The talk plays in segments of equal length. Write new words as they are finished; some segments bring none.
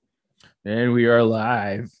And we are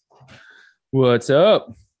live. What's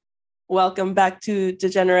up? Welcome back to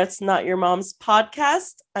Degenerates Not Your Mom's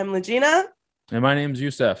podcast. I'm Legina. And my name's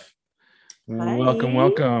Yusef. Welcome, Hi.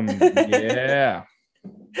 welcome. Yeah.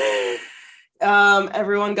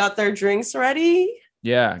 Everyone got their drinks ready?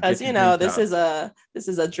 Yeah. As Get your you know, drinks this out.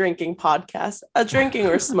 is a drinking podcast. A drinking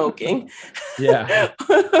or smoking. Yeah.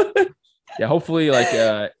 Yeah. Hopefully,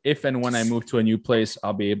 if and when I move to a new place,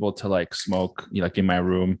 I'll be able to smoke like in my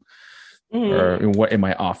room or Mhm. in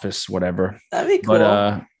my office, whatever. That'd be But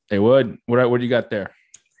cool. it would. What do you got there?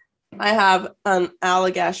 I have an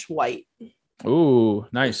Allagash White. Ooh,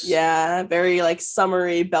 nice. Yeah, very like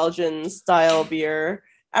summery Belgian style beer.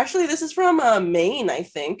 Actually, this is from Maine, I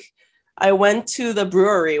think. I went to the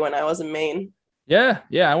brewery when I was in Maine. Yeah,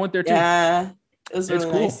 I went there too. Yeah, it was It's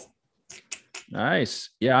really cool. nice. Nice.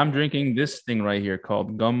 Yeah, I'm drinking this thing right here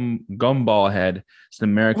called Gumball Head. It's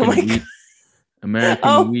an Oh my God. American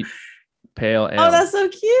Oh, wheat pale oh, ale. that's so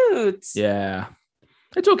cute. Yeah,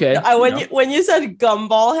 it's No, okay. I when you said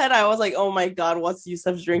gumball head, I was like, oh my God, what's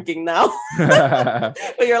Yusuf's drinking now? But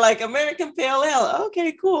you're like American Pale Ale.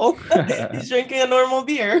 Okay, cool. He's drinking a normal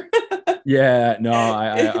beer. Yeah, no,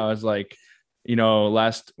 I was like,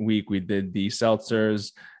 last week we did the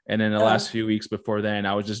seltzers, and then the uh, last few weeks before then,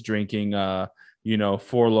 I was just drinking,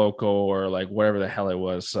 Four Loco or like whatever the hell it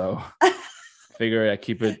was. So figure I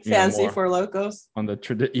keep it, Fancy more for locos. on the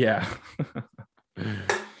tradition. Yeah.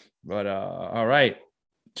 But all right.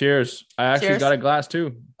 Cheers. I actually got Cheers. a glass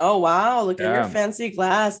too. Oh wow, look at your Yeah. fancy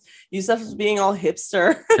glass. Yusuf is being all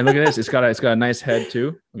hipster. And look at this. It's got a nice head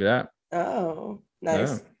too. Look at Oh, that. Yeah.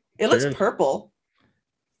 nice. It looks Cheers. purple.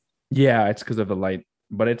 Yeah, it's because of the light.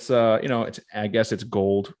 But it's it's I guess it's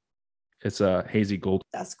gold. It's a hazy gold.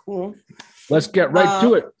 That's cool. Let's get right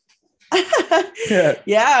to Uh, it. Yeah.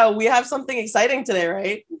 yeah, we have something exciting today,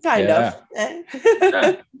 right? Kind of. Yeah.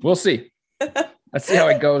 Yeah. We'll see. Let's see how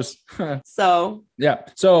it goes. So, Yeah.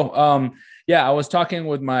 So yeah, I was talking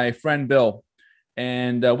with my friend Bill.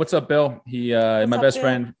 And what's up, Bill? He what's my up, best Bill?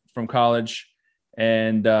 friend from college,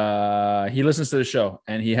 and he listens to the show,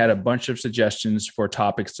 and he had a bunch of suggestions for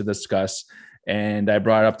topics to discuss, and I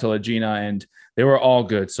brought it up to Legina, and they were all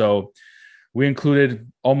good. So we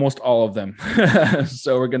included almost all of them.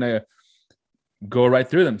 So we're gonna go right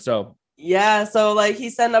through them. So Yeah, so like he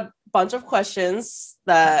sent a bunch of questions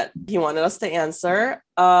that he wanted us to answer.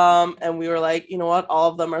 And we were like, you know what, all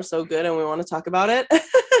of them are so good and we want to talk about it.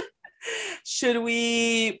 Should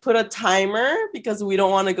we put a timer because we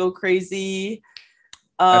don't want to go crazy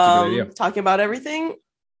that's a good idea. talking about everything?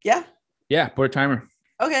 Yeah. Yeah, put a timer.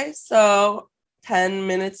 Okay, so 10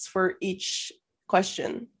 minutes for each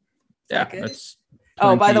question. Is Yeah, that good? that's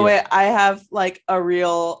Oh, by the plenty. way, I have like a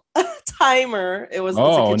real timer. It's a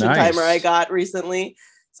Oh, kitchen timer I nice. got recently.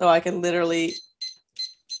 So I can literally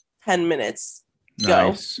 10 minutes go.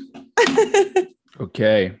 Nice.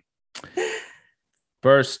 Okay.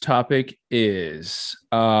 First topic is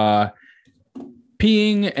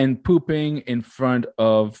peeing and pooping in front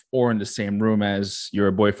of or in the same room as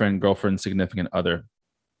your boyfriend, girlfriend, significant other.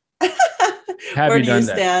 Have Where you do you done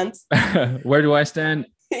stand? that? Where do I stand?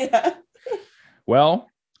 Yeah. Well,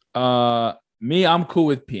 me, I'm cool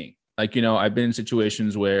with peeing. Like, I've been in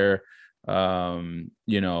situations where, I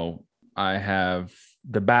have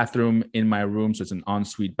the bathroom in my room. So it's an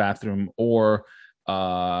ensuite bathroom. Or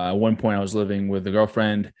at one point I was living with a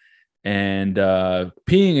girlfriend, and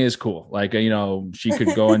peeing is cool. Like, she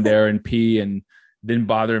could go in there and pee and didn't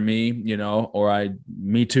bother me, or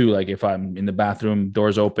me too. Like if I'm in the bathroom,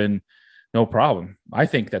 doors open, no problem. I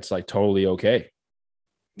think that's like totally okay.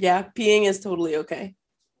 Yeah, peeing is totally okay.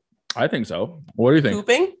 I think so. What do you think?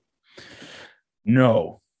 Pooping?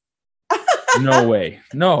 No, no way.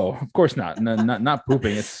 No, of course not. No, not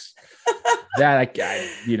pooping. It's that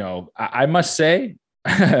I must say,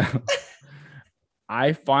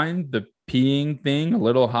 I find the peeing thing a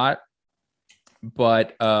little hot,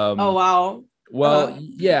 but Oh, wow. well,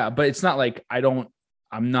 yeah, but it's not like I'm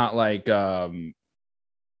not like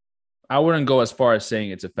I wouldn't go as far as saying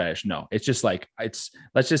it's a fetish. No, it's just like let's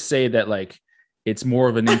just say that like it's more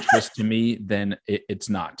of an interest to me than it's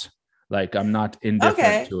not. Like I'm not indifferent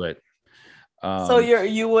Okay. to it. So Um,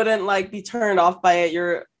 you wouldn't like be turned off by it.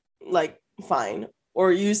 You're like fine.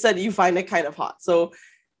 Or you said you find it kind of hot. So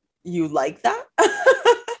you like that?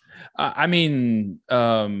 I mean,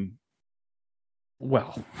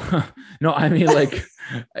 well, no, I mean like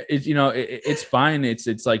it's it's fine.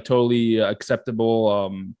 It's like totally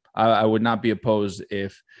acceptable. I would not be opposed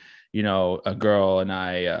if a girl and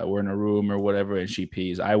I were in a room or whatever and she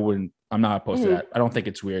pees. I wouldn't. I'm not opposed to Mhm. that. I don't think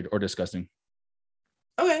it's weird or disgusting.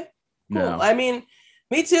 Okay, cool. No. I mean,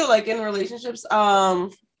 me too. Like in relationships,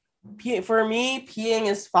 For me, peeing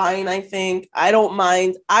is fine. I think I don't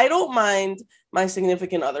mind my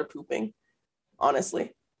significant other pooping.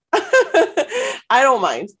 Honestly, I don't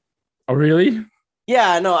mind. Oh, really?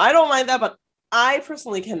 Yeah, no, I don't mind that, but I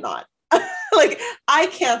personally cannot. Like, I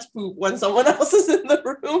can't poop when someone else is in the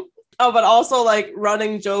room. Oh, but also like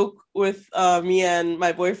running joke with me and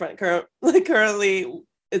my boyfriend currently,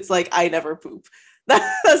 it's like I never poop.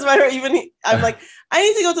 That's my even. I'm like, I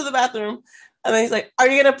need to go to the bathroom, and then he's like, "Are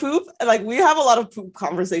you gonna poop?" And like, we have a lot of poop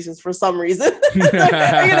conversations for some reason. Like,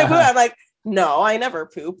 are you gonna poop? I'm like, no, I never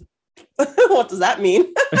poop. What does that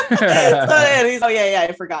mean? So and he's, oh yeah,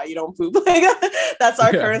 I forgot you don't poop. Like, that's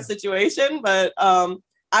our current situation. But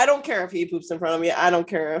I don't care if he poops in front of me. I don't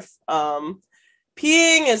care if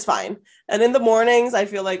peeing is fine. And in the mornings, I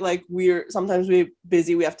feel like we're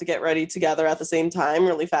busy. We have to get ready together at the same time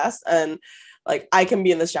really fast. And like I can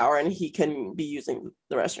be in the shower and he can be using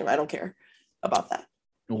the restroom. I don't care about that.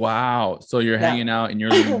 Wow. So you're hanging out in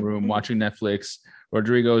your living room watching Netflix.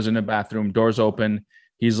 Rodrigo's in the bathroom, doors open.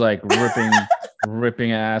 He's like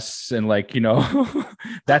ripping ass and like,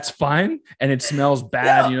 that's fine. And it smells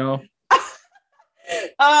bad,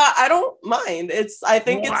 I don't mind. I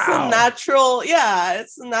think it's a natural,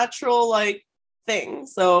 it's a natural like thing.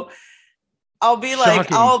 So I'll be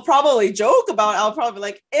like, I'll probably joke about it. I'll probably be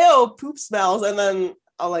like, ew, poop smells. And then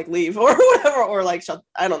I'll like leave or whatever, or like shut,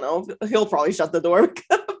 I don't know. He'll probably shut the door.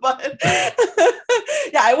 But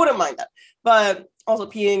yeah, I wouldn't mind that. But also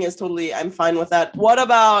peeing is totally, I'm fine with that. What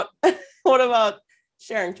about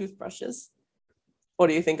sharing toothbrushes? What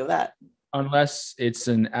do you think of that? Unless it's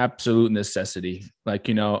an absolute necessity, like,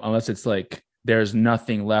 unless it's like there's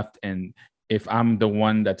nothing left. And if I'm the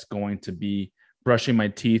one that's going to be brushing my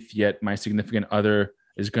teeth, yet my significant other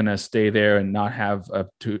is going to stay there and not have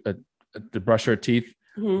to brush her teeth,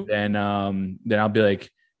 then I'll be like,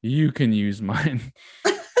 you can use mine.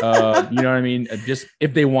 You know what I mean? Just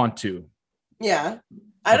if they want to. Yeah.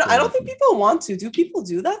 I don't think people want to. Do people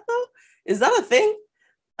do that though? Is that a thing?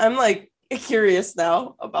 I'm like curious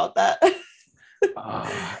now about that.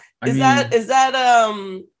 Is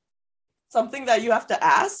that something that you have to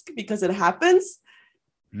ask because it happens?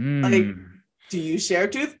 Like, do you share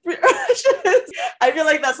toothbrushes? I feel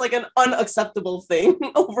like that's like an unacceptable thing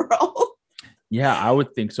overall. Yeah, I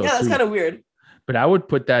would think so. Yeah, that's kind of weird. But I would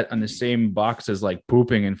put that on the same box as like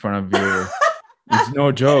pooping in front of you. It's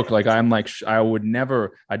no joke. Like I'm like, I would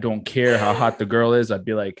never. I don't care how hot the girl is. I'd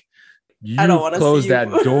be like, I don't want to close that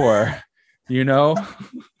door. You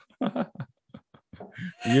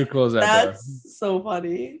close that door. That's so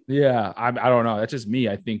funny. Yeah, I don't know. That's just me.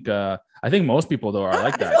 I think most people though are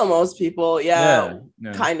like that. I feel most people,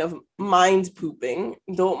 kind of mind pooping,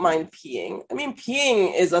 don't mind peeing. I mean,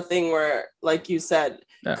 peeing is a thing where, like you said,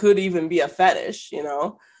 could even be a fetish.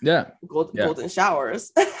 Yeah. Golden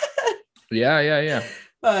showers. Yeah.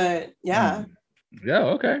 But yeah. Yeah.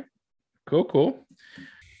 Okay. Cool.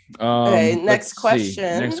 Okay, next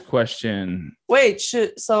question. Wait,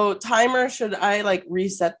 should I like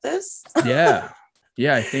reset this? Yeah,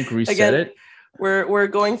 I think reset it. We're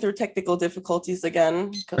going through technical difficulties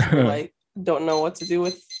again because we're like don't know what to do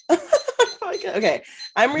with. Okay,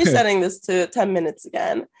 I'm resetting this to 10 minutes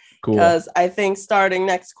again. Cool. Because I think starting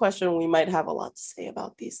next question we might have a lot to say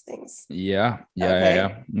about these things. Yeah.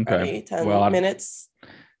 Okay. Ready? 10 minutes.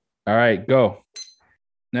 All right, go.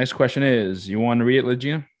 Next question is, you want to read it,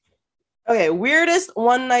 Legina? Okay, weirdest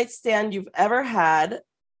one night stand you've ever had.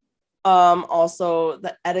 Also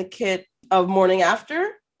the etiquette of morning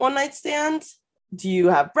after one night stand. Do you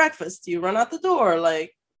have breakfast? Do you run out the door?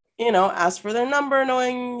 Like, ask for their number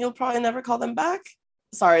knowing you'll probably never call them back.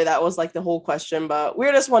 Sorry, that was like the whole question, but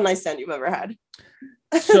weirdest one night stand you've ever had.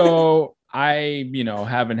 So I,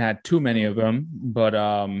 haven't had too many of them, but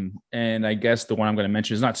and I guess the one I'm going to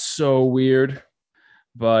mention is not so weird,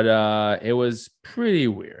 but it was pretty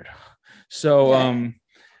weird. So I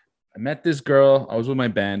met this girl. I was with my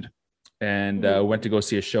band and went to go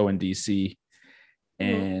see a show in DC.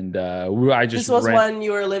 And I just This was when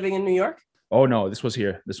you were living in New York? Oh, no, this was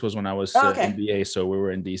here. This was when I was in BA. So we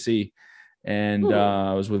were in DC. And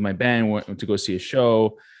I was with my band, went to go see a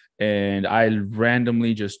show. And I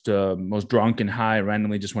randomly just was drunk and high,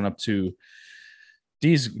 randomly just went up to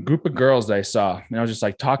these group of girls that I saw. And I was just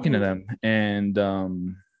like talking to them. And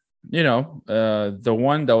the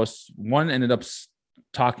one ended up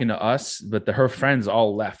talking to us, but her friends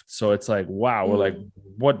all left. So it's like, wow, we're like,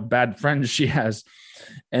 what bad friends she has.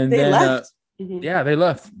 And they left. Yeah, they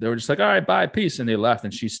left. They were just like, all right, bye, peace. And they left.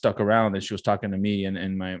 And she stuck around and she was talking to me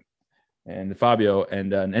and Fabio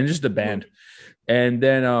and just the band. And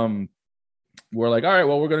then we're like, all right,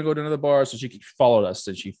 well, we're going to go to another bar. So she followed us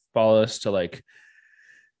and she followed us to like,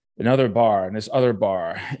 another bar and this other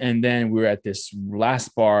bar. And then we were at this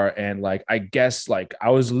last bar. And like, I guess like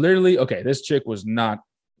I was literally, okay, this chick was not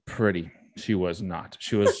pretty. She was not.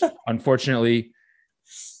 She was unfortunately,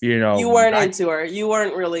 You weren't into her. You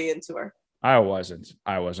weren't really into her. I wasn't,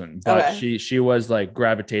 but Okay. she was like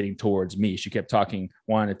gravitating towards me. She kept talking,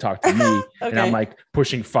 wanting to talk to me. And I'm Okay. like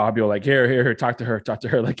pushing Fabio, like, here, talk to her,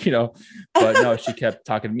 like, but no, she kept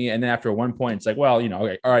talking to me. And then after one point, it's like, well,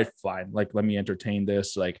 okay, all right, fine. Like, let me entertain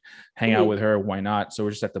this, like hang out Mhm. with her. Why not? So we're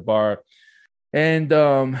just at the bar. And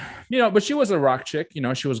but she was a rock chick,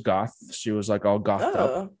 she was goth. She was like all gothed up.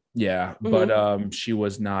 Oh. Yeah, but Mhm. she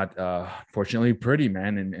was not fortunately pretty,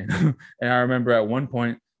 man. And and I remember at one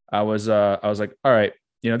point I was like, all right,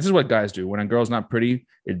 this is what guys do when a girl's not pretty.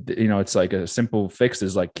 It's like a simple fix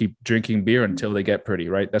is like keep drinking beer until they get pretty,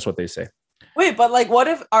 right? That's what they say. Wait, but like, what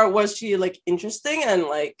if, or was she like interesting and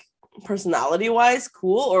like personality wise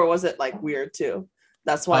cool, or was it like weird too?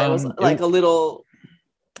 That's why it was Um, like it a little.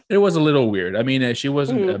 it was a little weird. I mean, she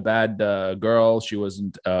wasn't a Mhm. bad girl. She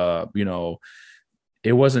wasn't,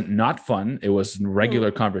 it wasn't not fun. It was Mhm.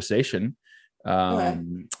 regular conversation. Okay.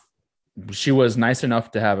 Um, she was nice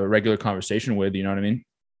enough to have a regular conversation with, you know what I mean?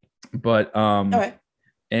 But Okay.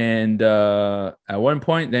 and at one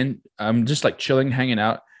point, then I'm just like chilling, hanging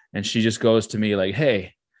out, and she just goes to me like,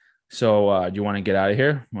 "Hey, so do you want to get out of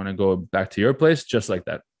here? Want to go back to your place?" Just like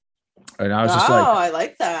that. And I was just like, Oh, I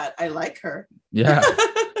like that. I like her. "Yeah."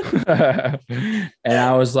 And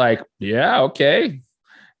I was like, "Yeah, okay."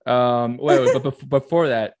 Wait, but before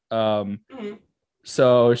that, Mhm.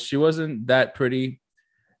 so she wasn't that pretty,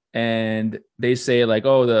 and they say like,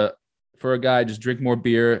 oh, the for a guy, just drink more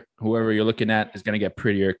beer. Whoever you're looking at is gonna get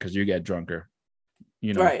prettier because you get drunker,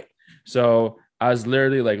 you know. Right. So I was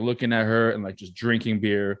literally like looking at her and like just drinking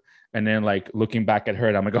beer, and then like looking back at her,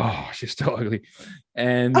 and I'm like, oh, she's still ugly.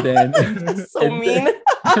 And then That's so and mean. then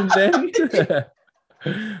and then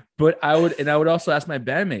but I would also ask my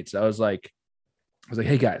bandmates. I was like,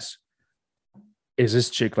 hey guys, is this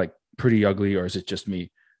chick like pretty ugly or is it just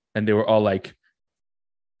me? And they were all like,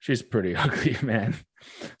 she's pretty ugly, man.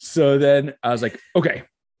 So then I was like, okay,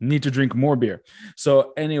 need to drink more beer.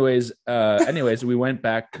 So anyways, we went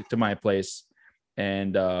back to my place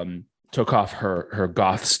and took off her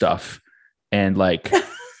goth stuff and like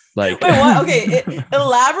Wait, what? Okay,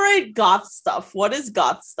 elaborate goth stuff. What is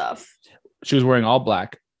goth stuff? she was wearing all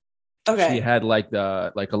black. She Okay. had like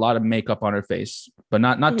a lot of makeup on her face, but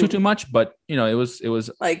not too Mhm. much. But it was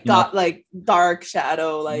Like enough. got like dark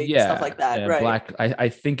shadow, like stuff Yeah, like that, right? black. I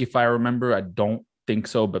think if I remember, I don't think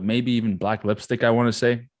so, but maybe even black lipstick. I want to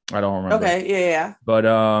say I don't remember, Okay, yeah. but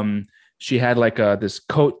she had like this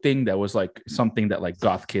coat thing that was like something that like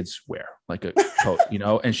goth kids wear, like a coat,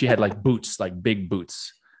 and she had like boots, like big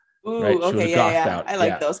boots, Ooh, right? She was okay, gothed yeah. out. I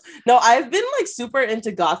like Yeah. those. No, I've been like super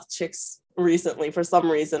into goth chicks recently for some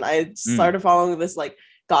reason. I Mm, started following this like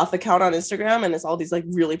goth account on Instagram, and it's all these like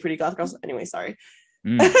really pretty goth girls. Anyway, sorry.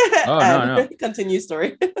 mm. Oh no, And no. continue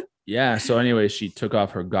story. Yeah. So anyway, she took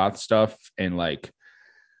off her goth stuff and like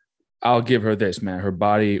I'll give her this, man. Her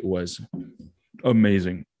body was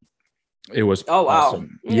amazing. It was Oh wow.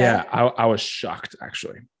 awesome. Okay. Yeah, I was shocked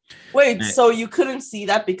actually. Wait, And so you couldn't see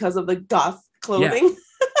that because of the goth yeah, clothing?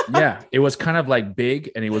 yeah. It was kind of like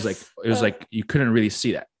big, and it was like you couldn't really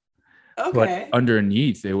see that, but Okay.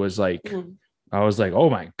 underneath it was like Mhm. I was like, oh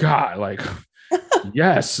my god, like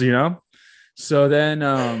yes. So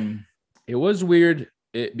then it was weird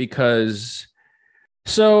because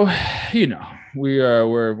so you know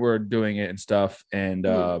we're doing it and stuff, and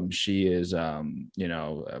Mhm. she is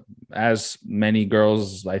as many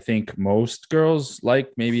girls, I think most girls like,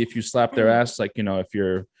 maybe if you slap their Mhm. ass, like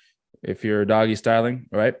if you're doggy styling,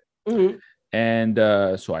 right? Mhm. And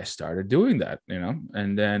so I started doing that,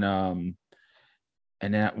 and then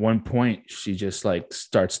at one point she just like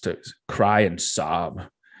starts to cry and sob,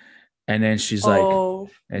 and then Oh.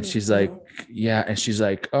 she's like, yeah, and she's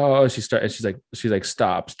like, oh, she's like,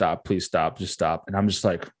 stop, please stop, just stop. And I'm just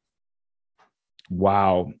like,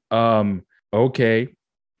 wow, okay.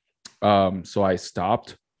 So I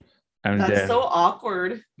stopped, and That's so then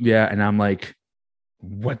awkward. yeah, and I'm like,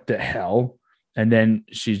 what the hell? And then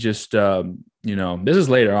she just this is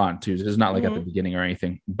later on too, this is not like at the Mhm. beginning or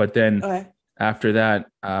anything, but then Okay. after that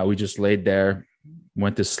we just laid there,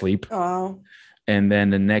 went to sleep. Oh. And then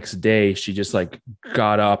the next day she just like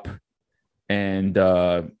got up and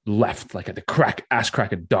left like at the ass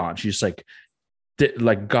crack of dawn. She just like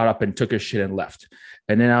like got up and took her shit and left.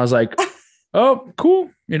 And then I was like, oh, cool,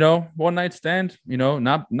 one night stand,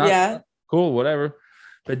 not Yeah. cool, whatever.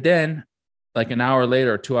 But then like an hour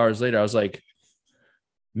later or 2 hours later, I was like,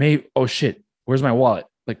 maybe, oh shit, where's my wallet?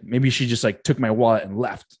 Like maybe she just like took my wallet and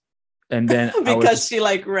left. And then because she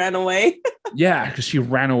like ran away. Yeah, because she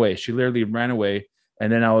ran away. She literally ran away.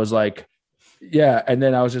 And then I was like, yeah. And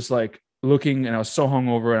then I was just like looking, and I was so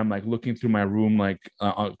hungover. And I'm like looking through my room, like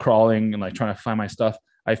crawling and like trying to find my stuff.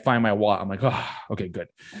 I find my wallet. I'm like, oh, okay, good.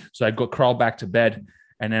 So I go crawl back to bed.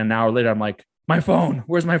 And then an hour later, I'm like, my phone.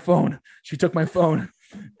 Where's my phone? She took my phone.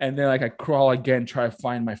 And then like I crawl again, try to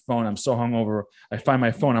find my phone. I'm so hungover. I find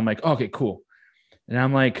my phone. I'm like, okay, cool. And I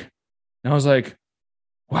was like,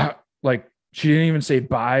 wow, like she didn't even say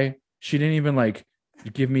bye. She didn't even like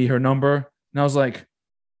give me her number. And I was like,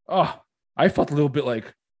 oh, I felt a little bit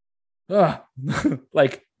like,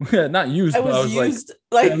 like not used, but I was used,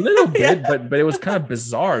 like a little bit, yeah. but it was kind of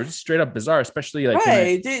bizarre, just straight up bizarre, especially like,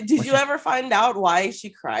 right. Did you ever find out why she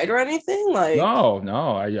cried or anything? Like,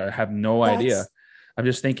 no, I have no idea. I'm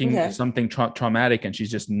just thinking something traumatic, and she's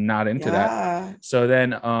just not into that. So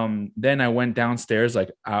then I went downstairs,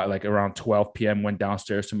 like around 12 p.m. went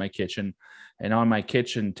downstairs to my kitchen, and on my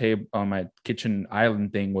kitchen table, on my kitchen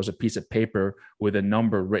island thing, was a piece of paper with a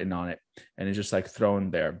number written on it, and it's just like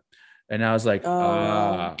thrown there. And I was like,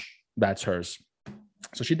 that's hers.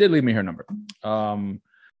 So she did leave me her number.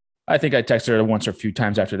 I think I texted her once or a few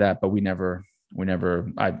times after that, but we never,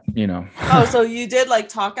 Oh, so you did like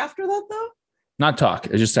talk after that though? Not talk.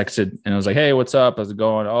 I just texted, and I was like, hey, what's up? How's it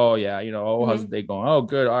going? Oh, yeah. How's the day going? Oh,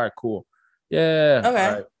 good. All right, cool. Yeah. Okay. All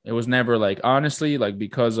right. It was never like, honestly, like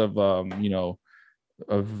because of, of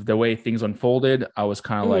the way things unfolded, I was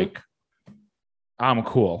kind of like, I'm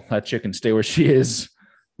cool. That chick can stay where she is,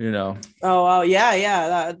 Oh, wow.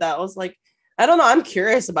 Yeah. That was like, I don't know. I'm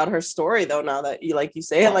curious about her story though. Now that you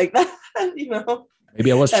say it like that,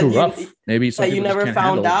 Maybe I was too rough. Maybe that you never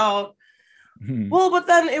found out. Well, but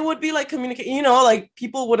then it would be like communicate, like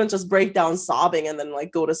people wouldn't just break down sobbing and then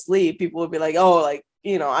like go to sleep. People would be like, oh, like,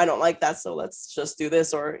 I don't like that. So let's just do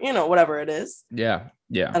this, or, whatever it is. Yeah.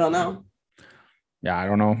 I don't know. Yeah. I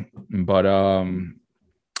don't know. But,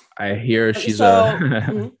 I hear she's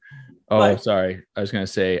Oh, sorry. I was going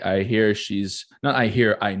to say,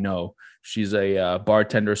 I know she's a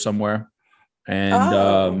bartender somewhere.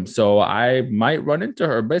 And so I might run into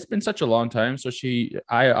her, but it's been such a long time. So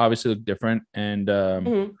I obviously look different, and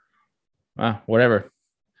whatever.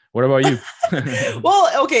 What about you?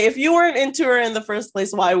 Well, okay. If you weren't into her in the first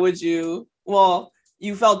place, why would you? Well,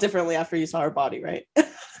 you felt differently after you saw her body, right?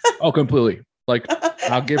 Oh, completely. Like,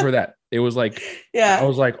 I'll give her that. It was like, I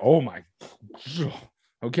was like, oh my,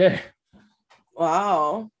 okay.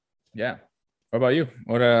 Wow. Yeah. What about you?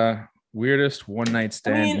 What weirdest one night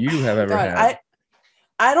stand you have ever had?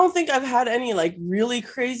 I don't think I've had any like really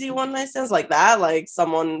crazy one night stands like that, like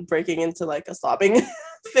someone breaking into like a sobbing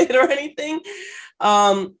fit or anything.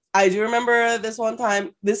 I do remember this one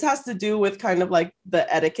time. This has to do with kind of like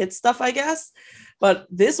the etiquette stuff, I guess, but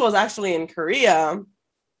this was actually in Korea,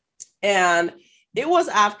 and it was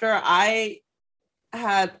after I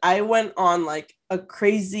went on like a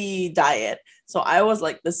crazy diet. So I was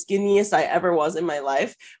like the skinniest I ever was in my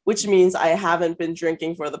life, which means I haven't been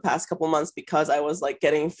drinking for the past couple months because I was like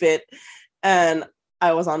getting fit, and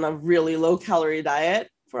I was on a really low calorie diet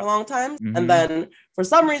for a long time. Mm-hmm. And then for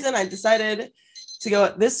some reason I decided to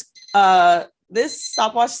go, this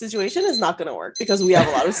stopwatch situation is not going to work because we have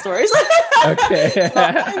a lot of stories. Okay. So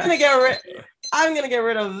I'm going to get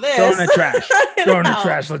rid of this. Throw in the trash. Throw in the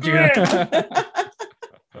trash, Legina.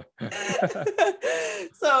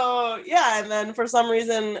 So yeah, and then for some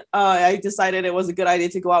reason I decided it was a good idea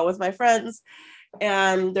to go out with my friends,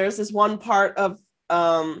 and there's this one part of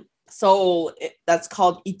Seoul that's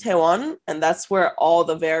called Itaewon, and that's where all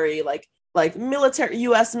the very like military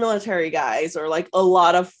US military guys, or like a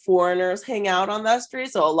lot of foreigners hang out on that street.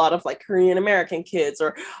 So a lot of like Korean American kids,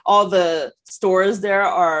 or all the stores there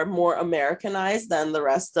are more Americanized than the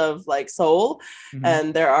rest of like Seoul. Mm-hmm.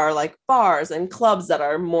 And there are like bars and clubs that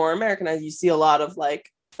are more Americanized. You see a lot of like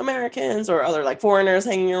Americans or other like foreigners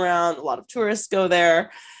hanging around. A lot of tourists go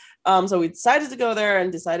there. So we decided to go there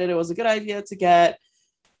and decided it was a good idea to get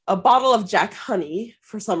a bottle of Jack Honey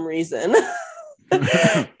for some reason.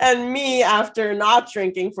 And me, after not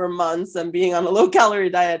drinking for months and being on a low calorie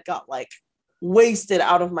diet, got like wasted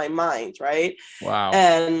out of my mind, right? Wow.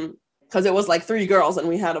 And because it was like 3 girls and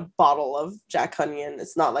we had a bottle of Jack Honey, and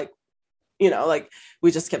it's not like, like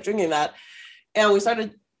we just kept drinking that. And we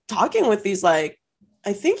started talking with these, like,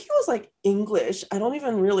 I think he was like English. I don't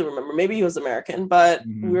even really remember. Maybe he was American, but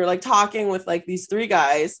we were like talking with like these 3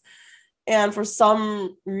 guys. And for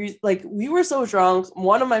some reason, like, we were so drunk.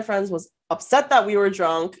 One of my friends was upset that we were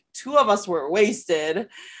drunk. 2 of us were wasted.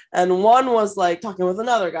 And one was like talking with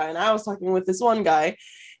another guy, and I was talking with this one guy.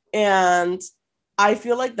 And I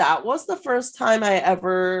feel like that was the first time I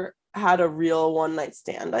ever had a real one night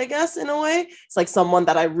stand, I guess, in a way. It's like someone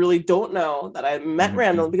that I really don't know that I met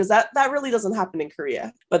randomly, because that really doesn't happen in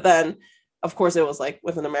Korea. But then, of course, it was like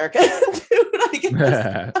with an American dude, I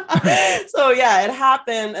guess. So yeah, it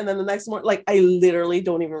happened. And then the next morning, like I literally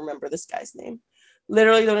don't even remember this guy's name.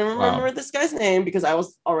 Literally don't even remember this guy's name because I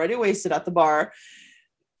was already wasted at the bar.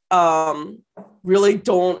 Really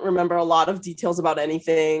don't remember a lot of details about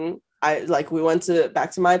anything. We went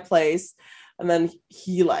back to my place, and then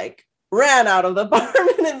he like ran out of the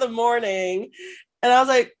apartment in the morning, and I was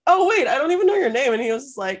like, oh wait, I don't even know your name. And he was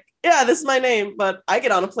just like, yeah, this is my name, but I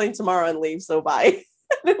get on a plane tomorrow and leave, so bye.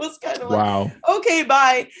 And it was kind of like, okay,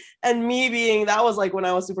 bye. And me being, that was like when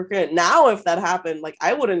I was super creative. Now if that happened, like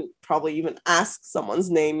I wouldn't probably even ask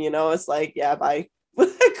someone's name, it's like, yeah, bye.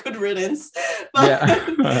 Good riddance. But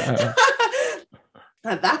Yeah.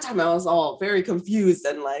 at that time I was all very confused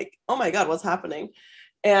and like, oh my God, what's happening?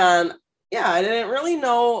 And yeah, I didn't really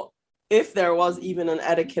know if there was even an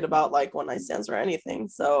etiquette about like one night stands or anything.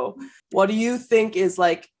 So what do you think is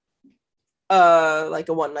like a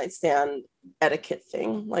one night stand etiquette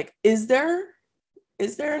thing? Like, is there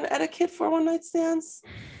an etiquette for one night stands?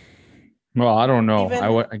 Well, I don't know. Even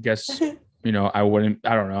I guess, I wouldn't,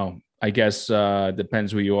 I don't know. I guess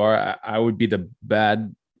depends who you are. I would be the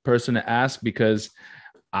bad person to ask, because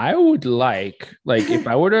I would like if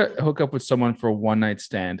I were to hook up with someone for a one night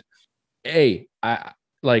stand, I'm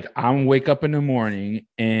wake up in the morning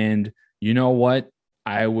and you know what?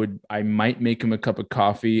 I might make them a cup of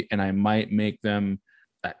coffee and I might make them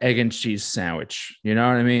an egg and cheese sandwich. You know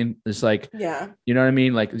what I mean? It's like, yeah, you know what I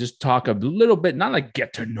mean? Like just talk a little bit, not like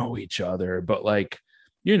get to know each other, but like,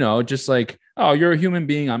 just like, oh, you're a human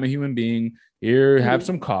being. I'm a human being. Here, have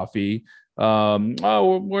some coffee.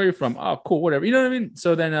 Oh, where are you from? Oh, cool, whatever. You know what I mean?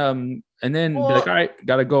 So then, and then be like, all right,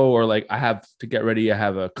 gotta go, or like I have to get ready. I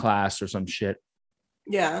have a class or some shit.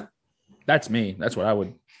 Yeah. That's me. That's what I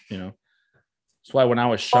would, That's why when I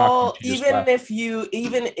was shocked, even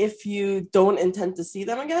if you don't intend to see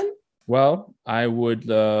them again. Well, I would,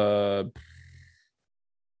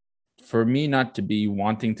 for me not to be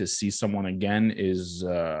wanting to see someone again is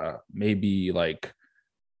maybe like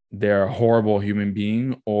they're a horrible human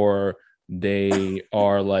being, or they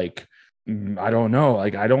are like, I don't know.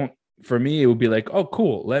 Like, for me, it would be like, oh,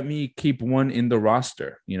 cool. Let me keep one in the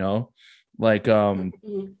roster, like,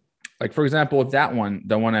 like for example, if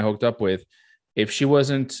the one I hooked up with, if she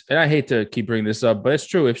wasn't, and I hate to keep bringing this up, but it's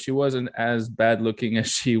true. If she wasn't as bad looking as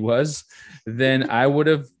she was, then I would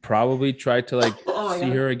have probably tried to like see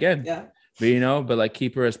her again. Yeah. But like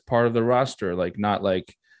keep her as part of the roster, like not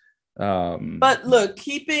like. But look,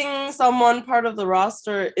 keeping someone part of the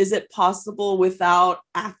roster, is it possible without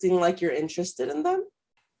acting like you're interested in them?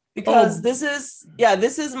 Because this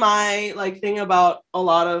is my like thing about a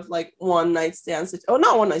lot of like one night stands.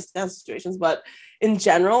 Not one night stand situations, but in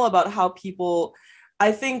general about how people,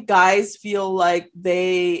 I think guys feel like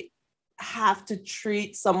they have to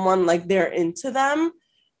treat someone like they're into them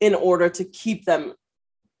in order to keep them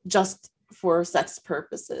just for sex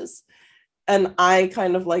purposes. And I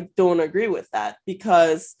kind of like don't agree with that,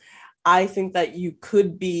 because I think that you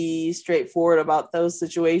could be straightforward about those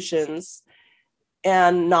situations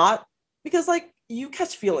and not, because like you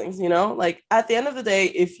catch feelings, like at the end of the day,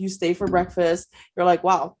 if you stay for breakfast, you're like,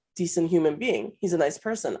 wow, decent human being. He's a nice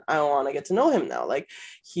person. I want to get to know him now. Like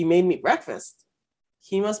he made me breakfast.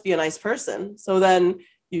 He must be a nice person. So then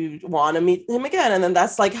you want to meet him again. And then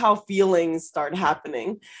that's like how feelings start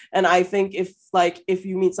happening. And I think if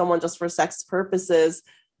you meet someone just for sex purposes,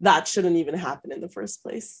 that shouldn't even happen in the first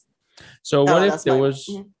place. So what if there was,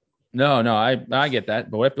 no, I get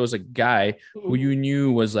that. But what if there was a guy who you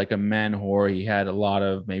knew was like a man whore? He had a lot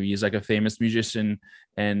of, maybe he's like a famous musician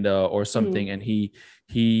and, or something. And he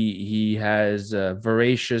has a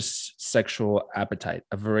voracious sexual appetite.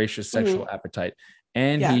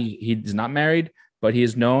 And he's not married, but he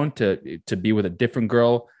is known to be with a different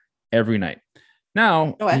girl every night.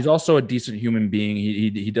 Now, he's also a decent human being.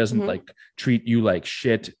 He doesn't like treat you like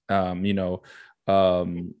shit.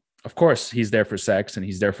 Of course, he's there for sex and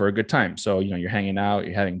he's there for a good time. So, you're hanging out,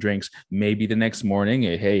 you're having drinks. Maybe the next morning,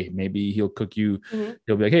 hey, maybe he'll cook you.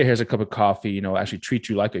 He'll be like, hey, here's a cup of coffee, actually treat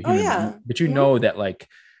you like a human being. But know that like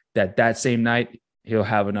that same night, he'll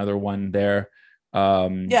have another one there.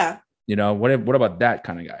 What about that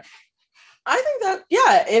kind of guy? I think that,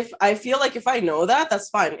 if I feel like if I know that, that's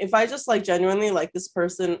fine. If I just like genuinely like this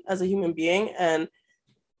person as a human being and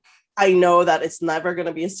I know that it's never going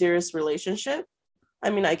to be a serious relationship, I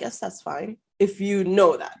mean, I guess that's fine. If you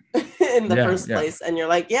know that in the first place and you're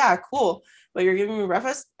like, yeah, cool, but you're giving me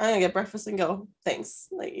breakfast, I'm going to get breakfast and go. Thanks.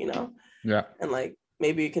 Like, Yeah. And like,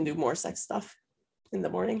 maybe you can do more sex stuff in the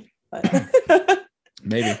morning. But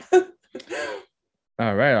Maybe.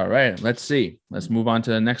 All right. Let's see. Let's move on to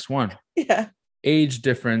the next one. Yeah. Age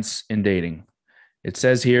difference in dating. It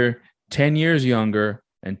says here 10 years younger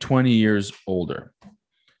and 20 years older.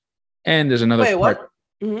 And there's another Wait, part. what?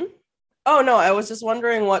 Mm-hmm. Oh, no. I was just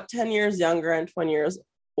wondering what 10 years younger and 20 years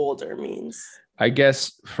older means. I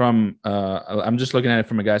guess I'm just looking at it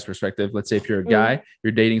from a guy's perspective. Let's say if you're a guy,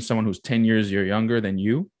 you're dating someone who's 10 years younger than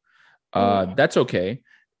you. That's okay.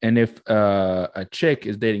 And if a chick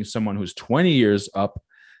is dating someone who's 20 years up,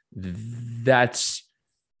 that's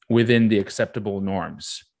within the acceptable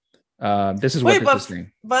norms. This is what this is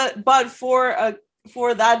saying. But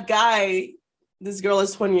for that guy, this girl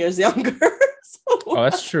is 20 years younger. So oh,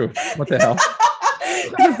 that's true. What the hell?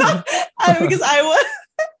 Because I was.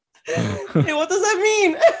 Hey, what does that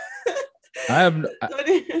mean? I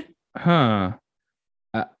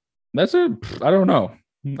don't know.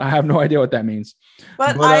 I have no idea what that means.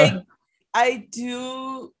 But I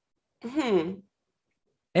do.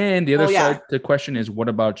 And the other side of the question is, what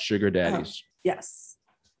about sugar daddies? Yes.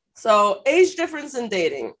 So age difference in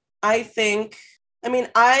dating. I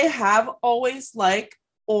have always liked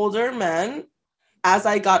older men. As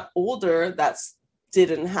I got older, that's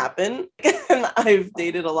didn't happen. And I've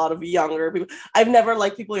dated a lot of younger people. I've never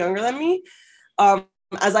liked people younger than me. But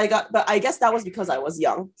I guess that was because I was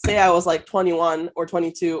young. Say I was like 21 or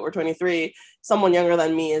 22 or 23. Someone younger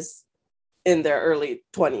than me is in their early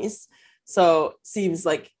 20s. So seems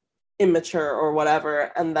like immature or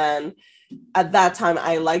whatever. And then at that time,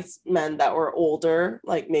 I liked men that were older,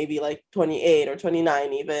 like maybe like 28 or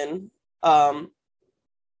 29 even.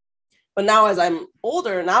 But now I'm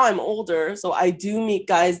older. So I do meet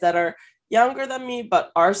guys that are younger than me,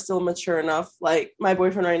 but are still mature enough. Like my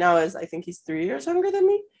boyfriend right now I think he's 3 years younger than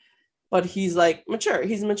me, but he's like mature.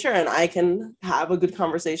 He's mature and I can have a good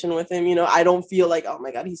conversation with him. I don't feel like, oh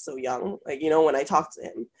my God, he's so young. Like, when I talk to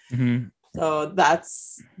him. Mm-hmm. So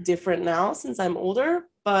that's different now since I'm older,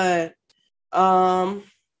 but I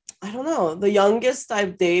don't know. The youngest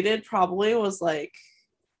I've dated probably was like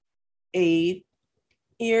 8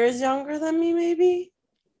 years younger than me, maybe.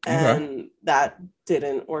 Okay. And that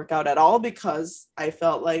didn't work out at all because I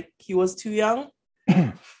felt like he was too young.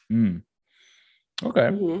 Okay.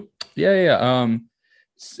 Mm-hmm. Yeah.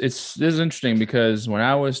 This is interesting because when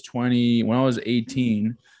I was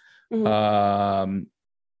 18, mm-hmm.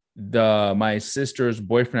 My sister's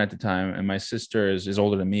boyfriend at the time, and my sister is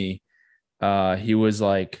older than me. He was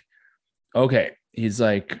like, okay, he's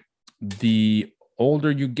like, the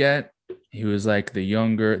older you get, he was like,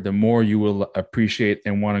 the more you will appreciate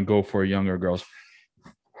and want to go for younger girls.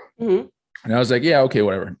 Mm-hmm. And I was like, yeah, okay,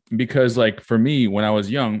 whatever. Because like for me, when I was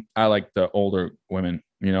young, I liked the older women,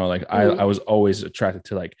 like mm-hmm. I was always attracted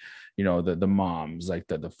to like, the moms, like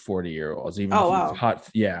the 40-year-olds, even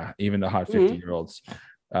even the hot 50-year-olds.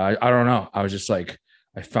 I don't know. I was just like,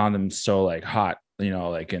 I found them so like hot,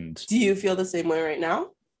 and. Do you feel the same way right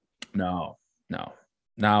now? No.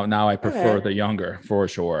 Now I prefer the younger for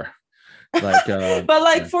sure. Like, but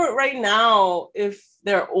like for right now, if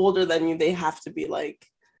they're older than you, they have to be like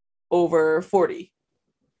over 40,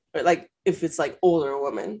 or like if it's like older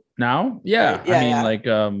women now. Yeah. Right?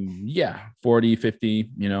 I mean, 40, 50,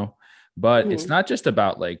 but mm-hmm. It's not just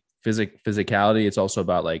about like physicality. It's also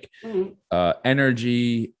about like mm-hmm.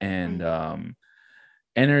 Energy and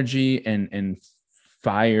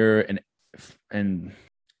fire and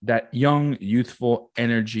that young, youthful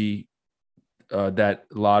energy that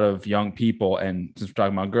a lot of young people, and since we're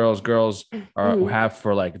talking about girls mm-hmm. have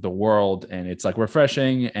for like the world, and it's like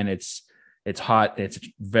refreshing and it's hot, it's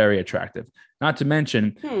very attractive. Not to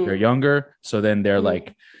mention they're younger, so then they're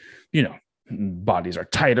like, bodies are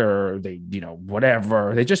tighter, they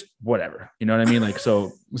whatever, they just whatever, you know what I mean? Like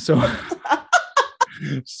so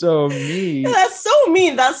me. That's so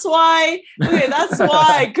mean. That's why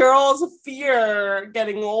girls fear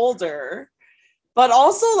getting older. But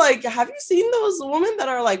also, like, have you seen those women that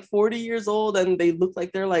are like 40 years old and they look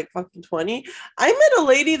like they're like fucking 20? I met a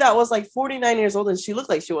lady that was like 49 years old and she looked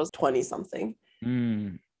like she was 20 something.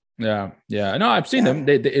 Yeah. No, I've seen them.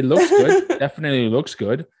 It looks good. Definitely looks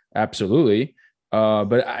good. Absolutely.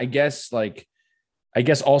 But I guess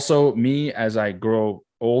also me, as I grow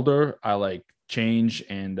older, I like change,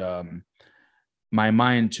 and my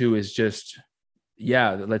mind too is just,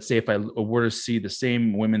 let's say if I were to see the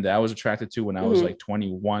same women that I was attracted to when I was like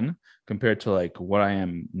 21 compared to like what I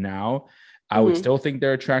am now, I would still think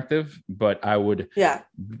they're attractive, but I would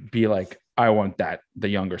be like, I want the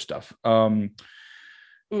younger stuff. I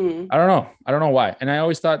don't know why. And I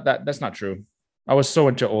always thought that that's not true. I was so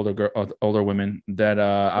into older women that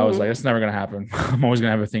I was like, it's never going to happen. I'm always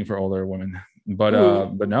going to have a thing for older women.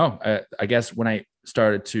 but no, I guess when I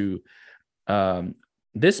started to, um,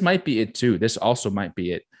 this might be it too. This also might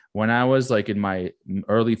be it. When I was like in my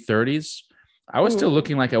early 30s, I was still Mm-hmm.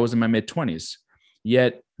 looking like I was in my mid 20s.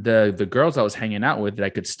 Yet the girls I was hanging out with that I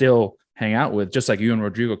could still hang out with, just like you and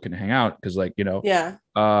Rodrigo can hang out, because like Yeah.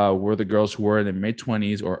 were the girls who were in their mid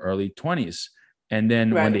 20s or early 20s. And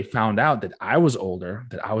then when they Right. found out that I was older,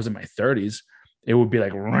 that I was in my 30s, it would be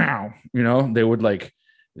like, wow, they would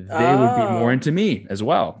be more Oh. into me as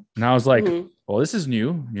well. And I was like, Mm-hmm. well, this is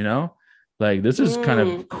new, like this is kind of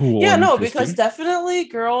Mm. cool Yeah, and no, because interesting. definitely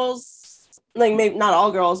girls, like maybe not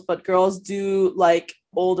all girls, but girls do like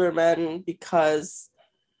older men because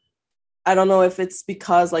I don't know if it's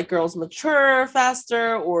because like girls mature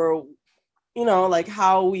faster or like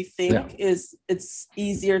how we Yeah. think is it's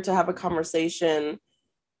easier to have a conversation,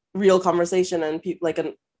 real conversation and people like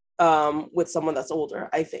an with someone that's older,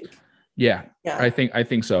 I think. Yeah. Yeah. I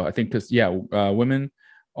think so. I think because yeah, women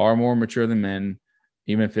are more mature than men,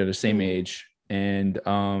 even if they're the same Mm. age. And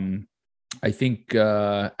I think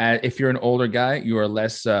if you're an older guy, you're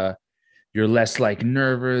less like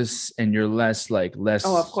nervous, and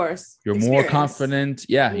Oh, of course. you're more Experience. confident.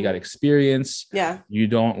 Yeah, you got Mm. experience. Yeah, You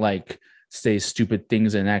don't like say stupid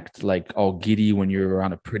things and act like all giddy when you're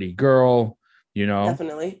around a pretty girl, you know,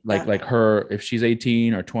 definitely. like Yeah. like her, if she's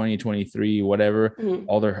 18 or 20, 23, whatever, Mm.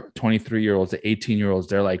 all their 23-year-olds, the 18-year-olds,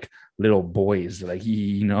 they're like little boys, they're like,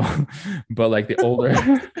 but like the older,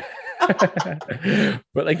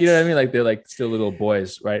 but like, you know what I mean? Like they're like still little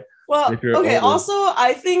boys, right? But Well, if you're okay. older, Also,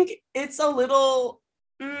 I think it's a little,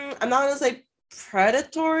 I'm not going to say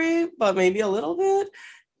predatory, but maybe a little bit.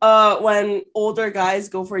 When older guys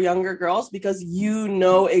go for younger girls because you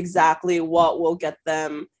know exactly what will get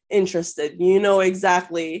them interested. You know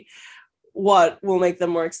exactly what will make them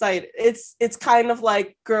more excited. It's kind of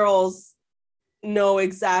like girls know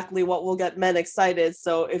exactly what will get men excited.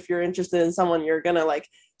 So if you're interested in someone, you're gonna like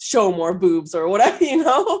show more boobs or whatever,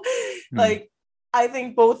 hmm. Like I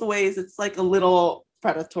think both ways it's like a little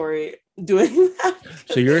predatory doing that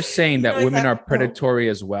So because you're saying you that know women are exactly. Oh, predatory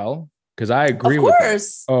as well? Because I of agree with that.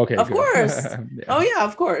 course. Oh, okay, Of good. course. Yeah. Oh yeah,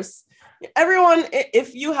 of course. Everyone,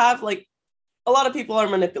 if you have like a lot of people are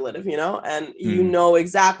manipulative, and you Mm, know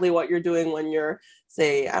exactly what you're doing when you're,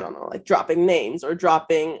 say, I don't know, like dropping names or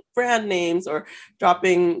dropping brand names or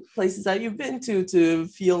dropping places that you've been to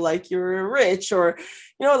feel like you're rich or,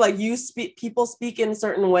 like people speak in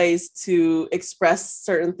certain ways to express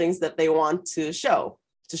certain things that they want to show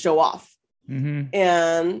off. hmm.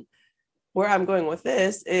 And where I'm going with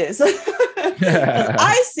this is because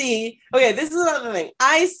I see, okay, this is another thing.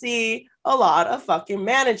 I see a lot of fucking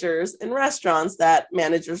managers in restaurants that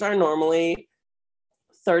managers are normally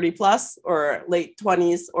 30 plus or late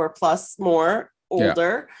 20s or plus more Yeah.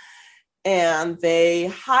 older. And they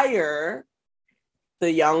hire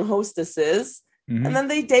the young hostesses and Hmm. then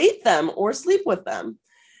they date them or sleep with them.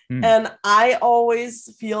 Mm. And I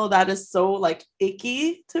always feel that is so like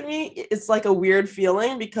icky to me. It's like a weird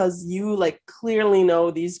feeling because you like clearly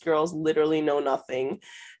know these girls literally know nothing.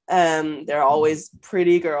 And they're always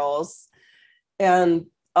pretty girls. And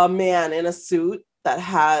a man in a suit that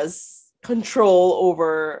has control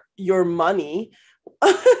over your money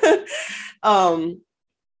um,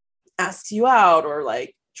 asks you out or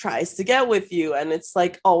like tries to get with you, and it's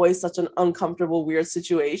like always such an uncomfortable weird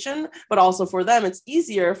situation. But also for them it's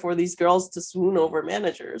easier for these girls to swoon over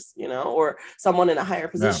managers, or someone in a higher Yeah.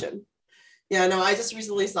 position. Yeah, no, I just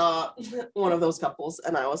recently saw one of those couples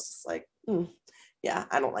and I was just like, yeah,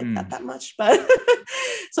 I don't like Mm. that much. But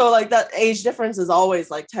so like that age difference is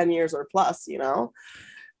always like 10 years or plus.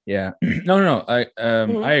 Yeah. No. I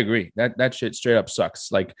Mm-hmm. agree. That shit straight up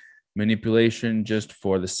sucks. Like manipulation just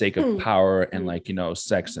for the sake of power and like,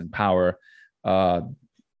 sex and power. Uh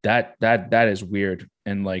that is weird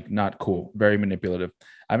and like not cool. Very manipulative.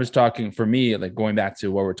 I was talking for me, like going back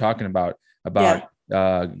to what we're talking about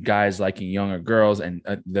Yeah. guys liking younger girls and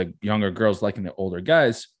the younger girls liking the older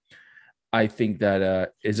guys. I think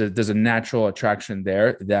that there's a natural attraction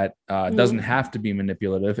there that doesn't Mm-hmm. have to be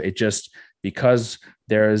manipulative. It just because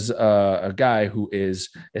there's a guy who is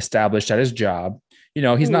established at his job.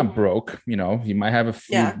 He's not Mm-hmm. broke. He might have a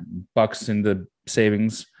few Yeah. bucks in the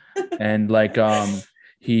savings, and like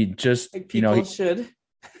he just Like people he, should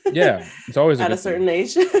yeah, it's always a at a good thing. certain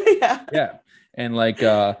age. Yeah. Yeah. And like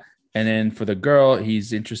and then for the girl,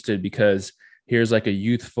 he's interested because here's like a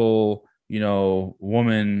youthful,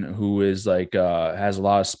 woman who is like has a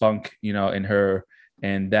lot of spunk, in her,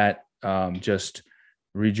 and that just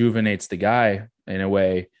rejuvenates the guy in a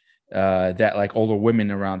way that like older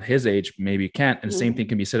women around his age maybe can't. And the same Mm-hmm. thing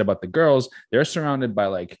can be said about the girls. They're surrounded by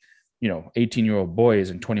like 18-year-old boys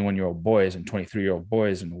and 21-year-old boys and 23-year-old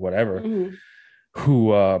boys and whatever, Mhm.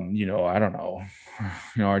 who I don't know,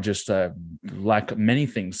 are just lack many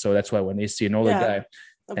things. So that's why when they see an older Yeah, guy,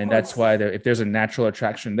 of and that's course. why if there's a natural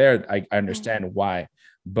attraction there, I understand why.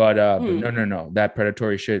 But Mm. no, that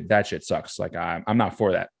predatory shit, that shit sucks. Like I'm not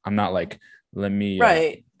for that. I'm not like, let me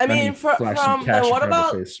Right. I let mean, me flash some and cash in front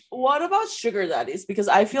of the face. what about sugar daddies? Because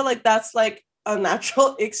I feel like that's like a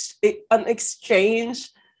natural an exchange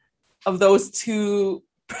of those two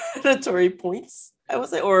predatory points, I would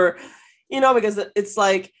say, or because it's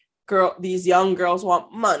like these young girls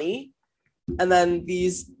want money, and then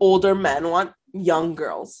these older men want young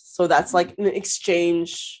girls. So that's like an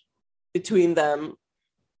exchange between them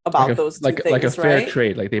Like about a those two like a things, fair right?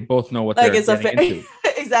 trade. Like they both know what Like they're it's a getting fair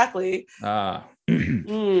into. exactly. Uh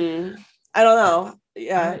Mm, I don't know.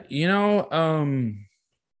 Yeah.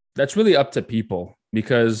 that's really up to people,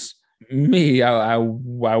 because me, I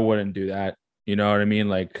wouldn't do that. You know what I mean?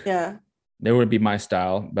 Like, Yeah. that wouldn't be my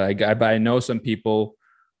style. But I know some people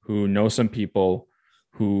who know some people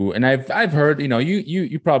who, and I've heard,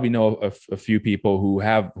 you probably know a few people who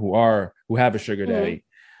have a sugar Mhm. daddy,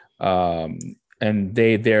 and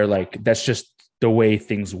they're like, that's just the way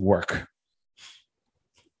things work,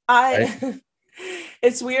 right? I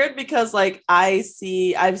it's weird because like I've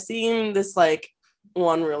seen this like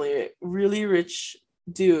one really really rich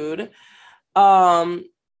dude um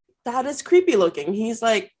that is creepy looking. He's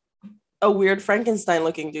like a weird Frankenstein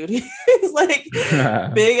looking dude. He's like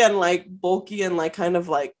big and like bulky and like kind of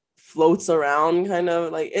like floats around kind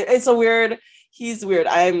of like it's a weird he's weird.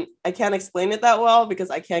 I can't explain it that well because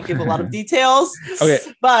I can't give a lot of details. Okay.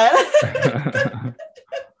 But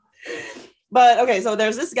but okay, so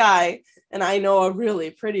there's this guy, and I know a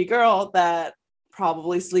really pretty girl that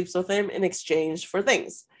probably sleeps with him in exchange for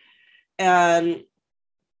things. And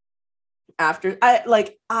after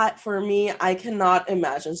for me, I cannot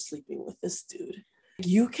imagine sleeping with this dude.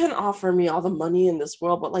 You can offer me all the money in this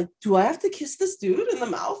world, but like, do I have to kiss this dude in the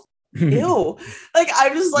mouth? Ew. Like,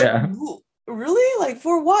 I'm just like, Yeah. really? Like,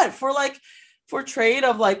 for what? For trade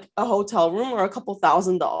of like a hotel room or a couple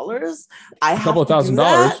 $1,000s? I A couple have of to thousand do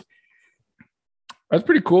that? dollars. That's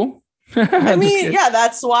pretty cool. I Just mean, kidding. yeah,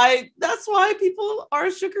 that's why people are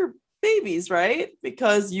sugar babies, right?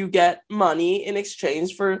 Because you get money in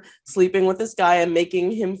exchange for sleeping with this guy and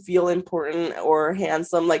making him feel important or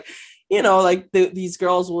handsome. Like, like these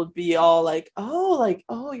girls would be all like,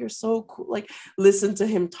 oh, you're so cool. Like, listen to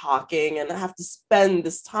him talking and have to spend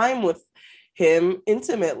this time with him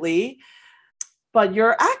intimately, but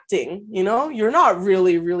you're acting, you're not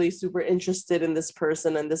really really super interested in this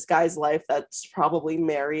person and this guy's life that's probably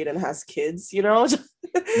married and has kids. Mhm.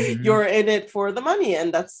 You're in it for the money,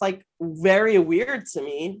 and that's like very weird to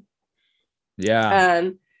me. Yeah.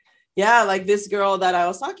 And yeah, like this girl that I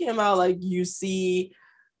was talking about, like you see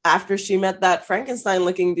after she met that Frankenstein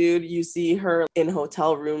looking dude, you see her in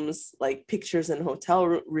hotel rooms, like pictures in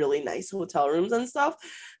really nice hotel rooms and stuff.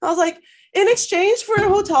 I was like, in exchange for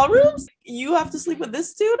hotel rooms, you have to sleep with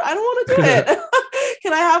this dude? I don't want to do it.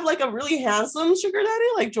 Can I have like a really handsome sugar daddy,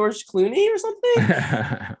 like George Clooney or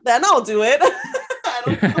something? Then I'll do it. I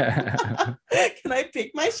don't know. Can I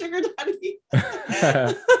pick my sugar daddy?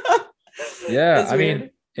 Yeah, It's I mean,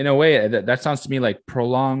 weird. in a way, that sounds to me like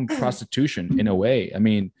prolonged prostitution. In a way, I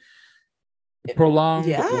mean, prolonged or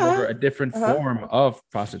Yeah. a different Uh-huh. form of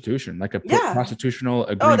prostitution, like a Yeah. prostitutional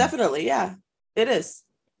Oh, agreement. definitely. Yeah. It is.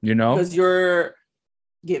 You know? Because you're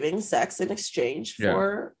giving sex in exchange Yeah,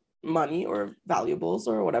 for money or valuables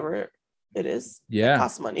or whatever it is that yeah,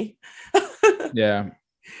 costs money. yeah.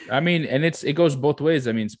 I mean, and it goes both ways.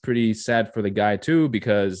 I mean, it's pretty sad for the guy too,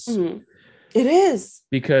 because Mhm. It is.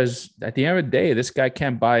 at the end of the day, this guy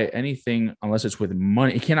can't buy anything unless it's with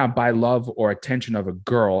money. He cannot buy love or attention of a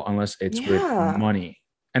girl unless it's with Yeah. money,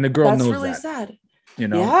 and the girl That's knows really that. sad. You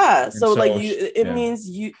know, Yeah. and So like so it yeah. means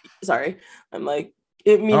sorry. I'm like,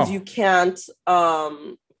 it means you Oh, can't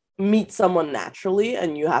meet someone naturally,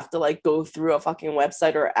 and you have to like go through a fucking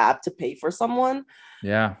website or app to pay for someone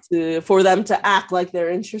yeah, for them to act like they're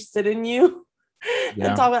interested in you. And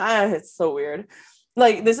yeah. talk about it's so weird.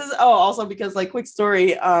 Like this is also because like quick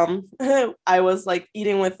story. I was like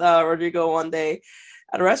eating with Rodrigo one day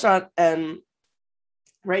at a restaurant, and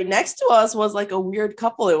right next to us was like a weird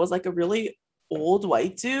couple. It was like a really old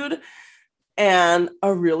white dude and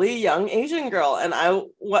a really young Asian girl. And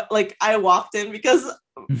I walked in because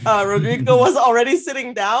Rodrigo was already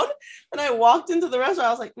sitting down, and I walked into the restaurant.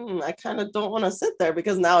 I was like, I kind of don't want to sit there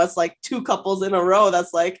because now it's like two couples in a row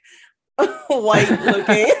that's like white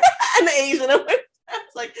looking and Asian.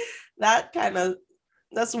 It's like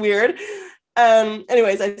that's weird.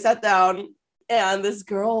 Anyways, I sat down And this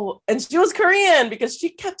girl, and she was Korean because she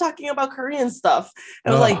kept talking about Korean stuff.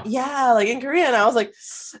 I was like, yeah, like in Korean. I was like,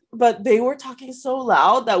 but they were talking so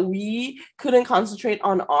loud that we couldn't concentrate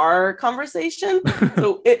on our conversation.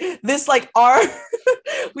 So this like our,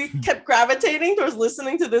 we kept gravitating towards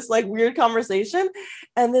listening to this like weird conversation.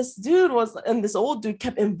 And this old dude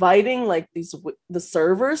kept inviting like the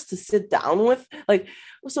servers to sit down with like,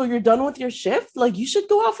 so you're done with your shift? Like you should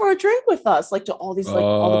go out for a drink with us, like to all these like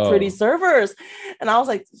all the pretty servers. And I was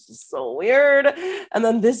like, this is so weird. And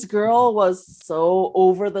then this girl was so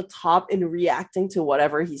over the top in reacting to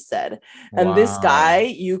whatever he said. And this guy,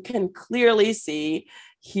 you can clearly see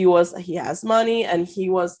he has money, and he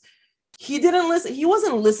didn't listen. He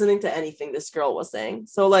wasn't listening to anything this girl was saying.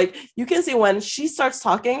 So like you can see when she starts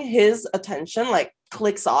talking, his attention like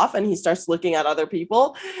clicks off and he starts looking at other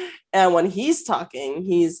people. And when he's talking,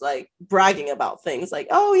 he's like bragging about things like,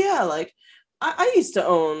 oh yeah, like I used to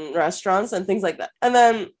own restaurants and things like that. And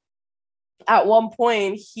then at one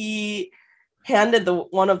point he handed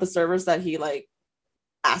one of the servers that he like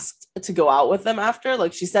asked to go out with them after,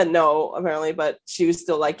 like she said no apparently, but she was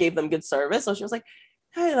still like gave them good service. So she was like,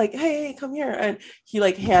 hey, come here. And he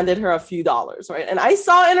like handed her a few dollars, right? And I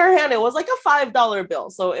saw in her hand, it was like a $5 bill.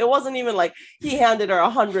 So it wasn't even like he handed her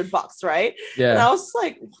 $100, right? Yeah. And I was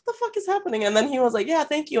like, what the fuck is happening? And then he was like, yeah,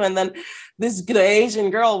 thank you. And then this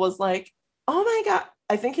Asian girl was like, oh my God,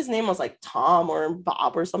 I think his name was like Tom or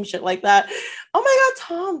Bob or some shit like that. Oh my God,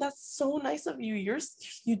 Tom, that's so nice of you.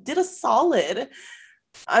 You did a solid.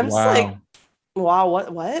 I'm just like, wow,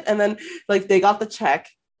 what? And then like they got the check.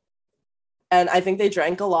 And I think they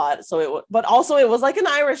drank a lot. But also it was like an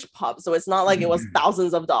Irish pub. So it's not like it was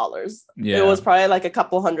thousands of dollars. Yeah. It was probably like a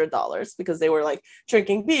couple $100 because they were like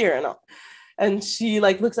drinking beer and all. And she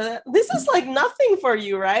like looks at it. This is like nothing for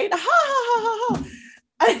you, right? Ha ha ha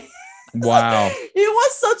ha. Wow. Like, it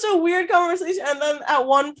was such a weird conversation. And then at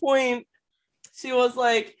one point she was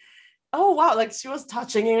like, oh wow, like she was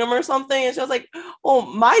touching him or something. And she was like, oh,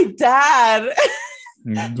 my dad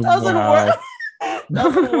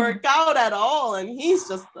doesn't work out at all, and he's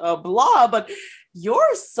just a blah, but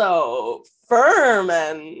you're so firm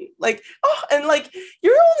and like, oh, and like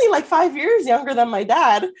you're only like 5 years younger than my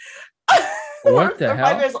dad. What the hell?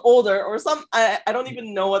 5 years older or some, I don't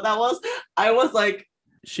even know what that was. I was like,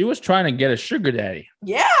 she was trying to get a sugar daddy.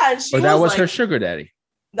 Yeah, and that was like, her sugar daddy.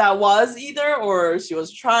 That was either, or she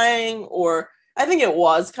was trying, or I think it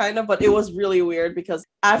was kind of, but it was really weird because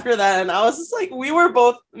after that, and I was just like,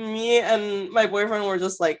 me and my boyfriend were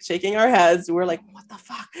just like shaking our heads. We were like, what the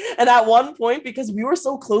fuck? And at one point, because we were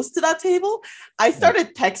so close to that table, I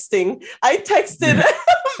started texting. I texted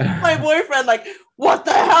my boyfriend like, what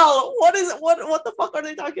the hell? What is it? What the fuck are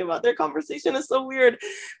they talking about? Their conversation is so weird.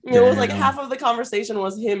 It was like half of the conversation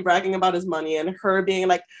was him bragging about his money and her being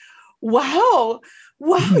like, wow,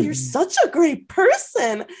 you're such a great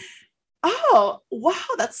person. Oh, wow,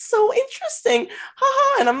 that's so interesting.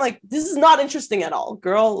 Haha. And I'm like, this is not interesting at all.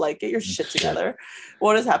 Girl, like, get your shit together.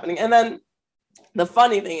 What is happening? And then the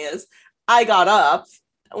funny thing is, I got up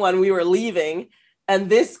when we were leaving,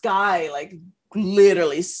 and this guy, like,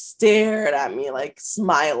 literally stared at me, like,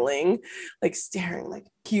 smiling, like, staring. Like,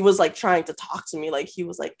 he was, like, trying to talk to me. Like, he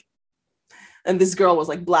was, like, and this girl was,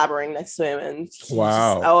 like, blabbering next to him. And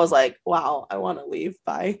I was like, wow, I want to leave.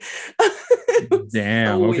 Bye.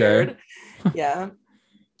 Damn, so okay. Weird. Yeah.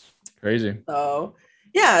 Crazy. So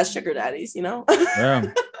yeah, sugar daddies, you know.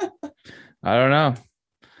 Yeah. I don't know.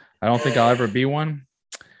 I don't think I'll ever be one.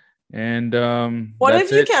 And what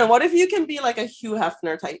if you can be like a Hugh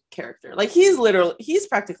Hefner type character? Like he's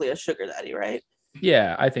practically a sugar daddy, right?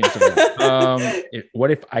 Yeah, I think so.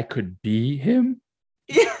 What if I could be him?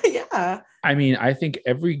 Yeah. I mean, I think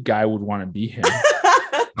every guy would want to be him.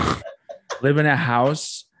 Live in a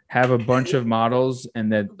house, have a bunch of models,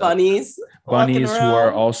 and then bunnies who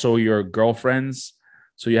are also your girlfriends.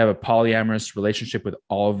 So you have a polyamorous relationship with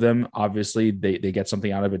all of them. Obviously, they get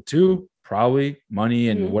something out of it too. Probably money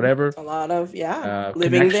and whatever. A lot of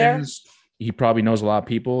living there. He probably knows a lot of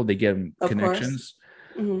people. They get him connections.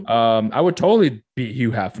 I would totally be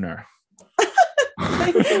Hugh Hefner.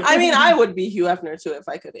 I mean, I would be Hugh Hefner too if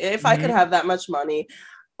I could. If I could have that much money,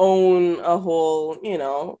 own a whole,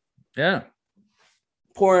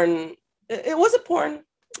 porn. It was a porn.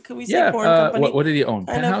 Could we say porn company? What did he own?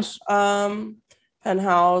 Penthouse.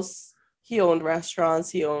 Penthouse. He owned restaurants.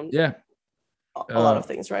 He owned a lot of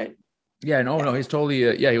things, right? Yeah, no, he's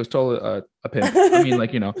totally he was totally a pimp. I mean,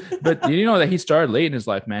 like, but you know that he started late in his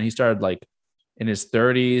life, man. He started like in his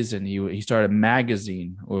 30s, and he started a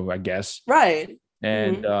magazine, I guess. Right.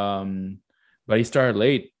 And but he started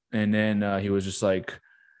late, and then he was just like,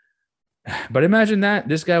 But imagine that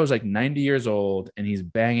this guy was like 90 years old and he's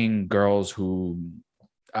banging girls who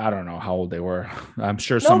I don't know how old they were. I'm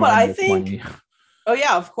sure No, some of but them I were think, 20. oh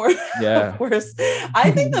yeah, of course, of Yeah. course.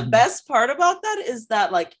 I think the best part about that is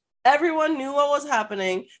that like everyone knew what was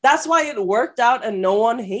happening. That's why it worked out and no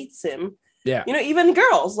one hates him. Yeah. You know, even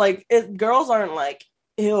girls, like girls aren't like,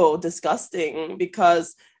 ew, disgusting,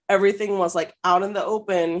 because everything was like out in the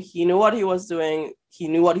open. He knew what he was doing. He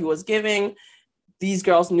knew what he was giving. These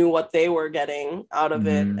girls knew what they were getting out of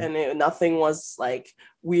it, Mhm. and nothing was like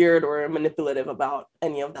weird or manipulative about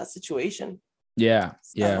any of that situation. Yeah.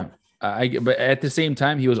 Yeah. So But at the same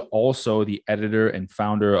time, he was also the editor and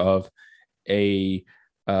founder of a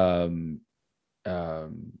um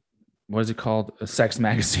um what is it called? A sex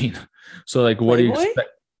magazine. So like what do you Playboy. expect?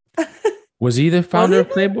 Was he the Was founder he of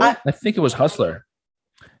that? Playboy? I think it was Hustler.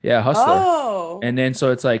 Yeah, Hustler. Oh. And then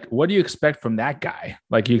so it's like, what do you expect from that guy?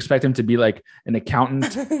 Like you expect him to be like an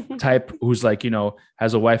accountant type who's like,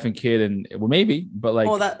 has a wife and kid and well, maybe, but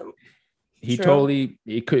Well, like that he true. totally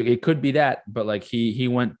it could be that, but like he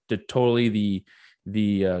went to totally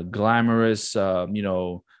the glamorous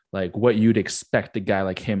like what you'd expect a guy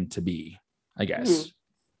like him to be, I Hmm. guess.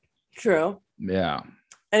 True. Yeah.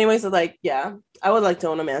 Anyways, so like, yeah, I would like to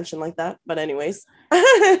own a mansion like that. But anyways.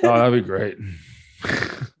 Oh, Okay, that'd be great.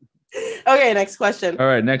 next question. All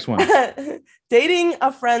right, next one. Dating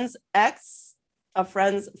a friend's ex, a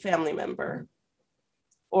friend's family member.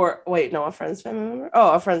 Or wait, no, a friend's family member.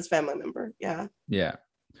 Oh, a friend's family member. Yeah. Yeah.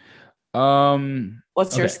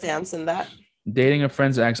 What's your Okay. stance in that? Dating a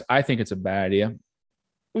friend's ex, I think it's a bad idea.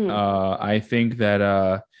 Mm, I think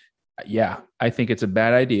that yeah, I think it's a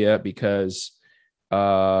bad idea because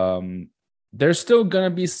um there's still gonna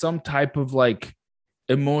be some type of like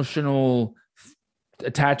emotional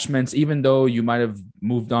attachments, even though you might have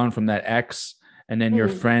moved on from that ex and then your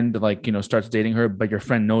mm, friend like starts dating her, but your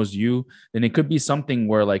friend knows you. Then it could be something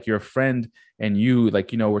where like your friend and you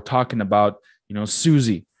like we're talking about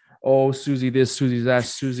Susie. Oh, Susie this, Susie that,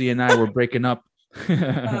 Susie and I were breaking up.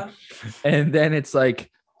 uh, And then it's like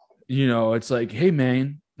it's like, hey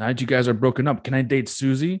man, now that you guys are broken up, can I date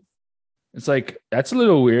Susie? It's like, that's a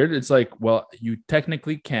little weird. It's like, well, you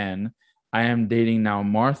technically can. I am dating now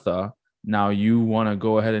Martha. Now you want to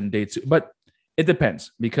go ahead and date, but it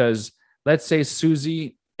depends because let's say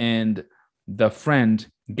Susie and the friend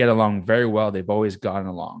get along very well. They've always gotten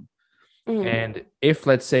along. mm, And if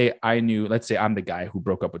let's say I'm the guy who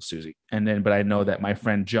broke up with Susie, and then but I know that my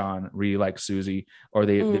friend John really likes Susie, or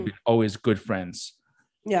they've mm, been always good friends.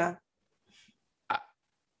 yeah.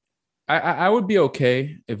 I would be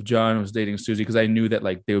okay if John was dating Susie because I knew that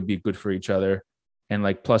like they would be good for each other, and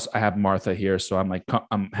like plus I have Martha here, so I'm like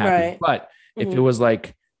I'm happy. Right. But if it Mm, was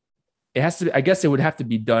like it has to, I guess it would have to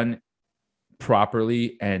be done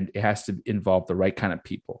properly, and it has to involve the right kind of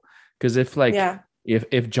people. Because if like yeah.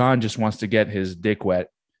 if John just wants to get his dick wet,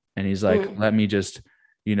 and he's like, Mm, let me just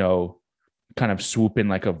you know kind of swoop in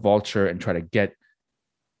like a vulture and try to get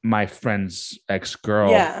my friend's ex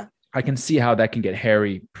girl, yeah. I can see how that can get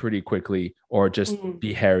hairy pretty quickly or just Mm.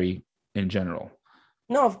 be hairy in general.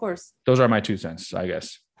 No, of course. Those are my 2 cents, I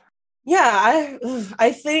guess. Yeah,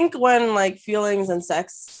 I think when like feelings and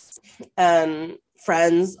sex and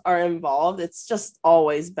friends are involved, it's just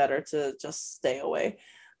always better to just stay away.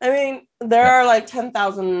 I mean, there Yeah. are like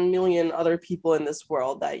 10,000 million other people in this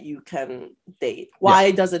world that you can date. Yeah.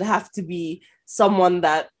 Why does it have to be someone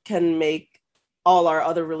that can make all our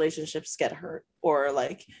other relationships get hurt or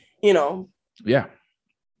like, you know, Yeah.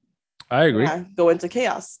 I agree. yeah, go into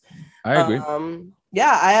chaos? I agree.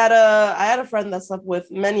 Yeah, I had a friend that slept with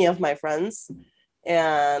many of my friends,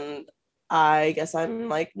 and I guess I'm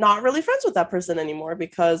like not really friends with that person anymore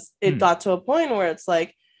because it Hmm. got to a point where it's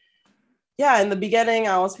like, yeah, in the beginning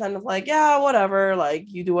I was kind of like, yeah, whatever, like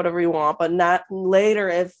you do whatever you want, but not later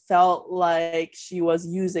it felt like she was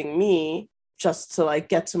using me just to like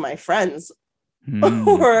get to my friends. Hmm.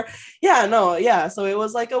 Or yeah, no, yeah, so it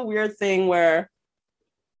was like a weird thing where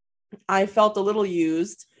I felt a little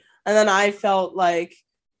used. And then I felt like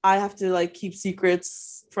I have to like keep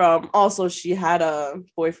secrets from, also she had a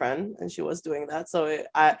boyfriend and she was doing that. So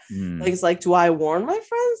I like, Hmm. it's like, do I warn my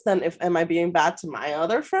friends? Then if am I being bad to my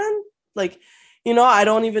other friend? Like, I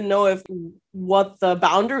don't even know if what the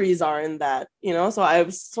boundaries are in that, So I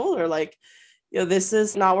was told her like, this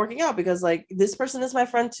is not working out because like this person is my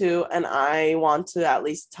friend too. And I want to at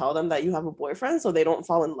least tell them that you have a boyfriend so they don't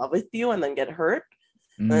fall in love with you and then get hurt.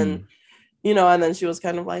 And Hmm. and then she was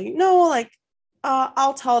kind of like, no, like,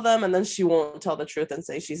 I'll tell them. And then she won't tell the truth and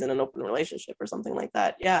say she's in an open relationship or something like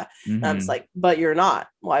that. Yeah. And I'm just Hmm. like, but you're not.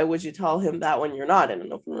 Why would you tell him that when you're not in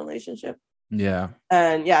an open relationship? Yeah.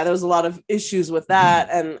 And yeah, there was a lot of issues with that.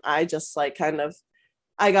 And I just like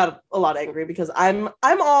I got a lot angry because I'm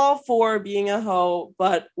all for being a hoe,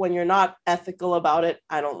 but when you're not ethical about it,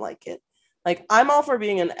 I don't like it. Like I'm all for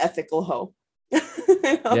being an ethical hoe.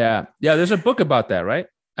 You know? Yeah. Yeah. There's a book about that, right?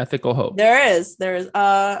 Ethical Hope. There is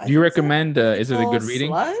I Do you think it's an recommend, is it a ethical good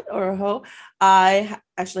reading? slut or a hoe.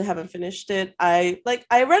 Actually haven't finished it. I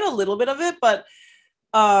read a little bit of it, but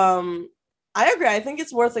um I agree. I think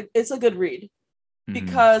it's worth it. It's a good read Mhm.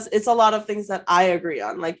 because it's a lot of things that I agree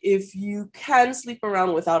on. Like if you can sleep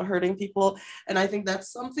around without hurting people, and I think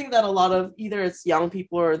that's something that a lot of either it's young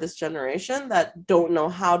people or this generation that don't know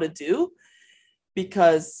how to do,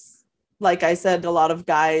 because like I said, a lot of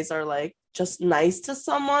guys are like just nice to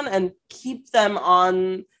someone and keep them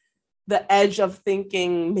on the edge of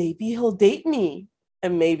thinking maybe he'll date me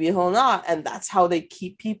and maybe he'll not, and that's how they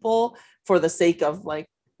keep people for the sake of like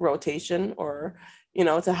rotation or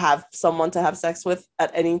to have someone to have sex with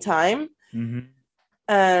at any time. Mhm.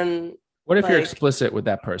 And What if you're like explicit with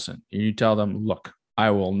that person? You tell them, look, I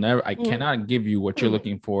mm, cannot give you what you're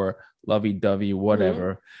looking for, lovey dovey, mm,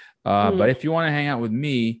 whatever. But mm, if you want to hang out with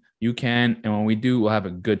me, you can. And when we do, we'll have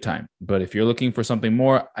a good time. But if you're looking for something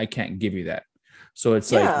more, I can't give you that. So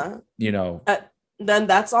it's like, yeah, you know, uh, then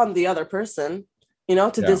that's on the other person, to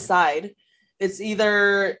yeah. decide. It's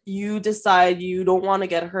either you decide you don't want to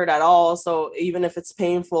get hurt at all. So even if it's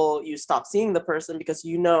painful, you stop seeing the person because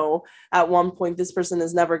at one point this person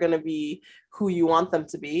is never going to be who you want them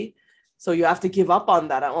to be. So you have to give up on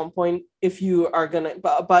that at one point if you are going to,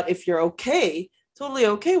 but if you're okay, totally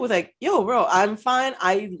okay with like, yo, bro, I'm fine.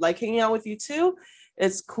 I like hanging out with you too.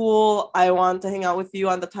 It's cool. I want to hang out with you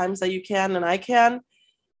on the times that you can and I can,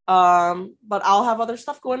 but I'll have other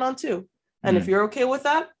stuff going on too. And if Mm, you're okay with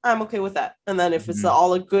that, I'm okay with that. And then if it's mhm.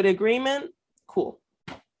 all a good agreement, cool.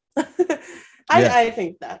 Yeah. I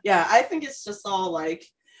think that. Yeah, I think it's just all like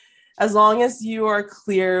as long as you are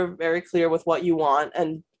clear, very clear with what you want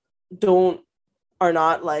and don't are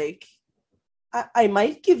not like I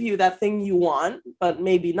might give you that thing you want, but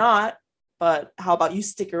maybe not. But how about you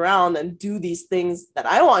stick around and do these things that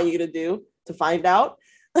I want you to do to find out?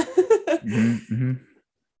 Hmm. Hmm.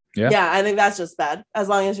 Yeah. Yeah, I think that's just bad. As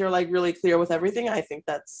long as you're like really clear with everything, I think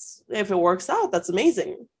that's if it works out, that's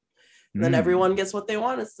amazing. And then Mm. everyone gets what they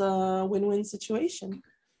want. It's a win-win situation.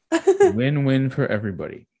 Win-win for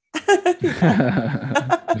everybody.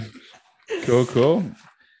 Yeah. Cool, cool.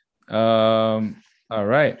 All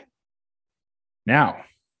right. Now,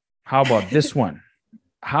 how about this one?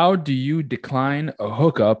 How do you decline a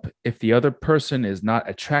hookup if the other person is not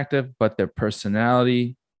attractive, but their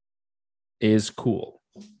personality is cool?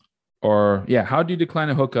 Or yeah, how do you decline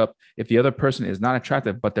a hookup if the other person is not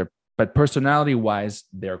attractive, but personality wise,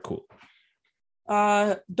 they're cool?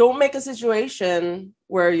 Don't make a situation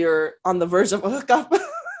where you're on the verge of a hookup.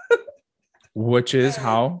 Which is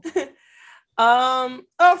how?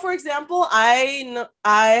 For example, I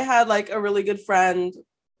had like a really good friend.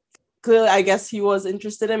 Clearly, I guess he was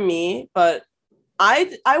interested in me, but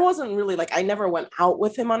I wasn't really like I never went out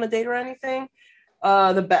with him on a date or anything.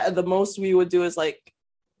 The most we would do is like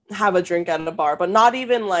have a drink at a bar, but not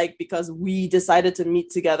even like because we decided to meet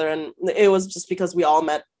together, and it was just because we all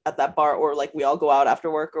met at that bar or like we all go out after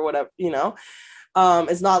work or whatever.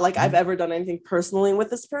 It's not like I've ever done anything personally with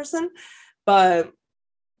this person, but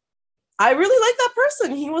I really like that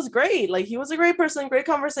person. He was great. Like he was a great person, great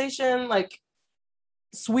conversation, like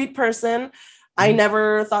sweet person. I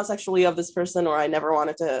never thought sexually of this person, or I never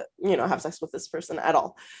wanted to, have sex with this person at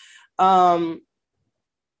all. Um,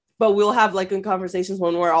 but we'll have like in conversations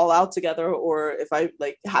when we're all out together, or if I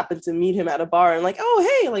like happen to meet him at a bar and like,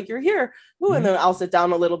 oh hey, like you're here. Ooh, and then I'll sit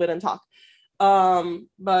down a little bit and talk.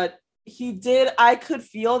 But I could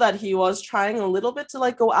feel that he was trying a little bit to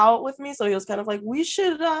like go out with me. So he was kind of like, we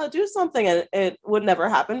should do something. And it would never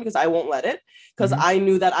happen because I won't let it, because Mm-hmm. I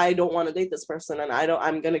knew that I don't want to date this person. And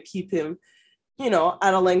I'm going to keep him,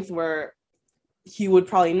 at a length where he would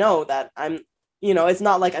probably know that it's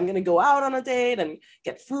not like I'm going to go out on a date and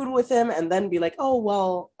get food with him and then be like, oh,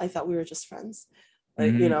 well, I thought we were just friends.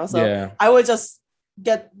 Like, Mm-hmm. so Yeah. I would just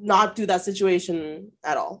not do that situation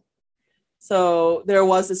at all. So there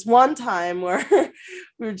was this one time where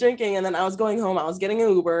we were drinking and then I was going home. I was getting an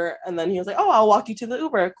Uber and then he was like, oh, I'll walk you to the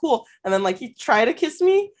Uber. Cool. And then like he tried to kiss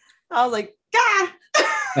me. I was like, gah!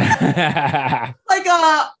 Like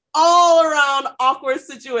a all around awkward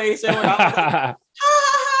situation where I was like,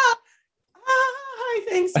 ah, hi,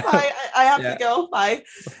 thanks, bye. I have to Yeah. go. Bye.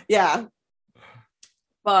 Yeah.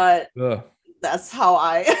 But Ugh. that's how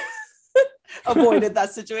I avoided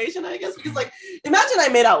that situation, I guess, because like imagine I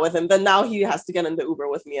made out with him, then now he has to get in the Uber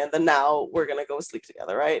with me, and then now we're gonna go sleep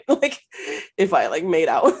together, right? Like if I like made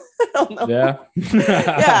out. I don't know. Yeah.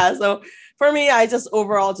 Yeah. So for me, I just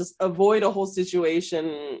overall just avoid a whole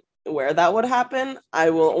situation where that would happen.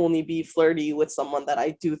 I will only be flirty with someone that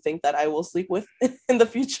I do think that I will sleep with in the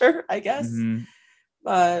future, I guess. Mm-hmm.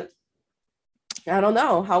 But I don't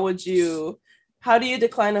know. How do you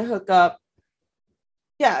decline a hookup?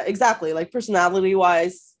 Yeah, exactly. Like personality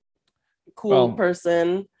wise, cool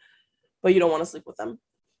person, but you don't want to sleep with them.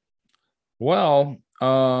 Well,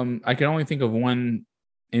 I can only think of one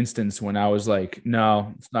instance when I was like,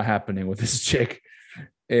 no, it's not happening with this chick.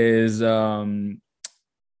 Is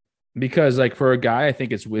because like for a guy, I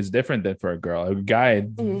think it's different than for a girl. A guy, it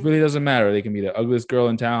really doesn't matter. They can be the ugliest girl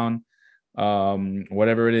in town,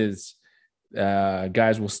 whatever it is.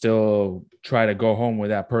 Guys will still try to go home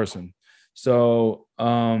with that person. So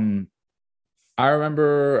I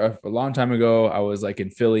remember a long time ago, I was like in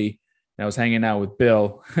Philly and I was hanging out with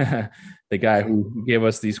Bill, the guy who gave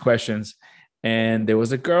us these questions. And there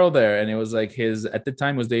was a girl there, and it was like his at the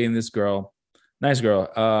time was dating this girl, nice girl.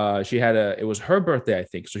 It was her birthday, I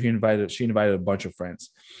think. So she invited a bunch of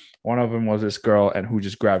friends. One of them was this girl, and who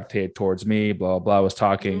just gravitated towards me, blah, blah, was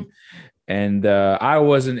talking. And I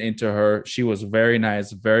wasn't into her. She was very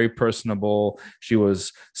nice, very personable. She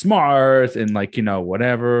was smart and like,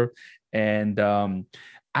 whatever. And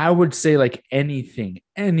I would say like anything,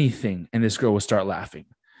 and this girl would start laughing.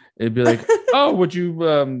 It'd be like, oh, would you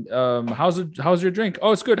how's your drink?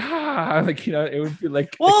 Oh, it's good. Ha. Like, it would be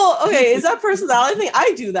like, well, okay, is that personality thing?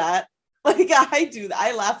 I do that. Like I do that.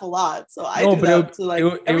 I laugh a lot. So I do that to like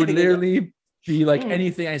it would literally be like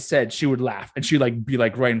anything I said, she would laugh, and she'd like be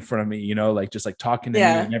like right in front of me, like just like talking to me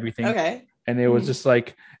and everything. Okay. And it was just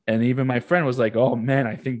like, and even my friend was like, oh man,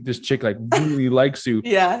 I think this chick like really likes you.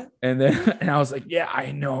 Yeah. And then and I was like, yeah,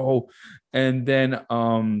 I know. And then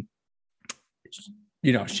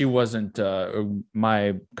she wasn't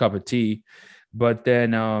my cup of tea. But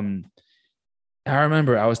then I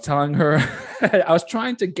remember I was telling her, I was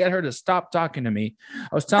trying to get her to stop talking to me.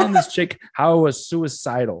 I was telling this chick how I was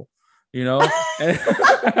suicidal,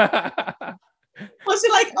 Was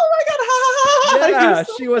she like, oh my God, ha, ha, ha. Yeah, Like,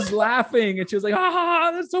 she was laughing and she was like, ha, ha,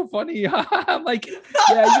 ha, that's so funny. I'm like,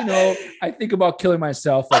 yeah, I think about killing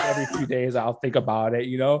myself like every few days. I'll think about it,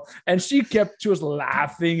 and she was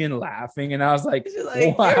laughing and laughing. And I was like,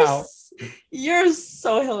 wow. You're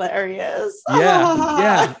so hilarious.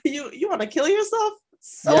 Yeah. You want to kill yourself?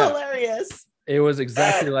 So hilarious. It was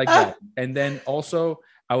exactly like that. And then also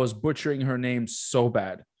I was butchering her name so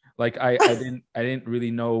bad. Like I didn't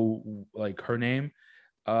really know like her name.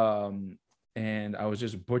 And I was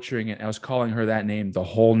just butchering it. I was calling her that name the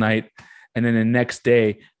whole night. And then the next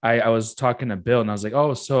day I was talking to Bill and I was like,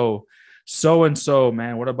 oh, so and so,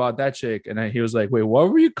 man, what about that chick? And he was like, wait,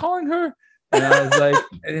 what were you calling her? And I was like,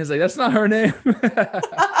 and he's like, that's not her name. But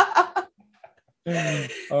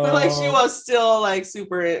like she was still like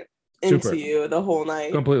super into you the whole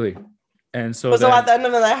night. Completely. And so at the end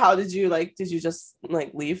of the night, how did you just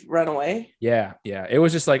like leave, run away? Yeah. It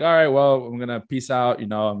was just like, all right, well, I'm gonna peace out,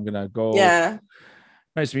 I'm gonna go. Yeah.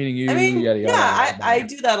 Nice meeting you. I mean, yada, yada. I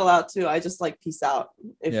do that a lot too. I just like peace out.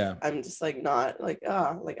 If I'm just like not like,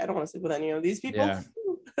 like I don't want to sleep with any of these people.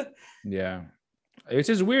 Yeah. It's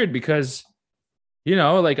just weird because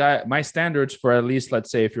like my standards for, at least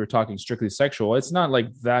let's say if you're talking strictly sexual, it's not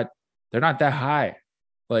like that. They're not that high.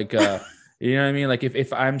 Like, you know what I mean? Like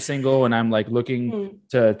if I'm single and I'm like looking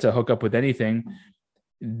to hook up with anything,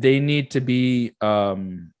 they need to be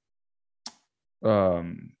the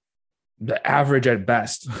average at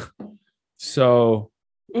best. So,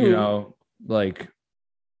 like,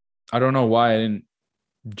 I don't know why I didn't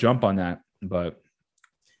jump on that, but.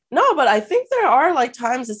 No, but I think there are like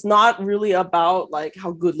times it's not really about like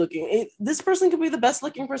how good looking this person could be, the best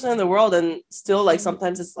looking person in the world, and still like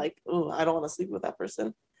sometimes it's like, oh, I don't want to sleep with that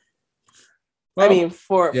person. Well, I mean,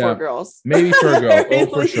 for girls, maybe for a girl,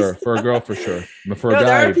 for sure, for a girl, for sure. But for a guy,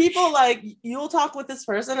 there are people like you'll talk with this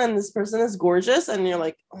person and this person is gorgeous, and you're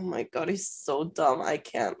like, oh my God, he's so dumb. I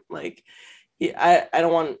can't like, I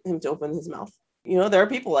don't want him to open his mouth. There are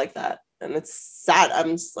people like that, and it's sad.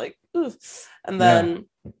 I'm just like, ooh. And then.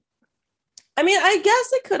 I mean, I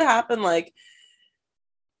guess it could happen, like,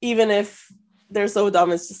 even if they're so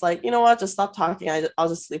dumb, it's just like, you know what, just stop talking. I'll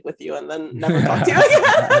just sleep with you and then never talk to you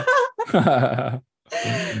again.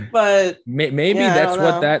 But maybe that's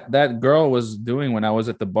what that girl was doing when I was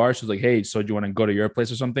at the bar. She was like, hey, so do you want to go to your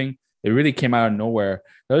place or something? It really came out of nowhere.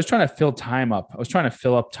 I was trying to fill time up. I was trying to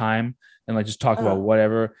fill up time and like just talk about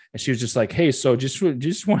whatever. And she was just like, hey, so just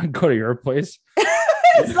want to go to your place?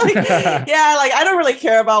 It's like, yeah, like I don't really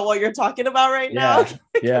care about what you're talking about right now. Can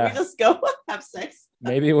we just go have sex?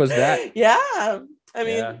 Maybe it was that. Yeah. I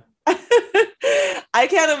mean, I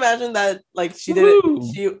can't imagine that like she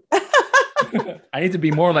didn't. She I need to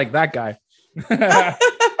be more like that guy.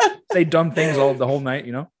 Say dumb things the whole night,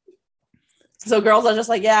 you know? So girls are just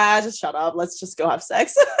like, yeah, just shut up. Let's just go have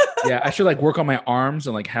sex. Yeah, I should like work on my arms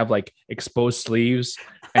and like have like exposed sleeves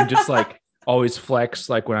and just like always flex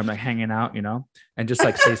like when I'm like hanging out, you know, and just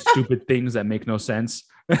like say stupid things that make no sense.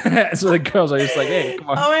 So the girls are just like, hey, come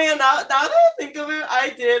on. Oh my god, now that I think of it,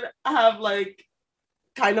 I did have like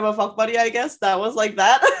kind of a fuck buddy, I guess, that was like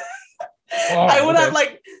that. I would have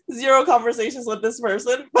like zero conversations with this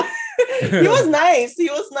person, but he was nice.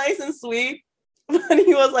 He was nice and sweet. But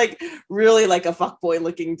he was like really like a fuckboy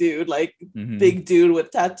looking dude, like big dude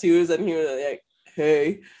with tattoos, and he was like,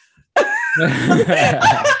 "Hey,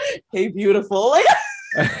 hey, beautiful." Like,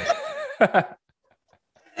 that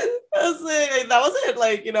was it.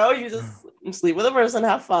 Like, you know, you just sleep with a person,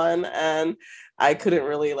 have fun, and I couldn't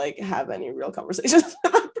really like have any real conversations with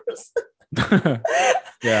that person.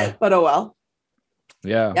 Yeah. But oh well.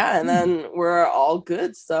 Yeah. Yeah, and then we're all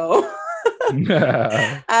good. So.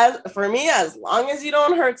 As for me, as long as you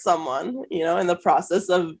don't hurt someone, you know, in the process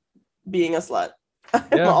of being a slut,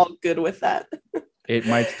 I'm all good with that. It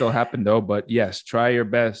might still happen though, but yes, try your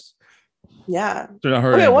best. Yeah. Okay,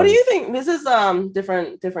 anybody. What do you think? This is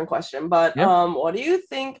different question, but what do you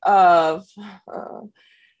think of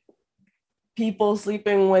people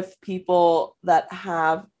sleeping with people that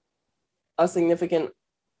have a significant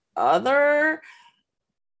other,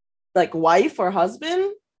 like wife or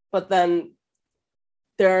husband, but then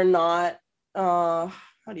they're not, how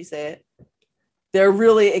do you say it? They're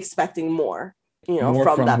really expecting more, you know,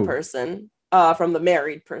 from that person, from the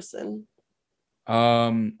married person.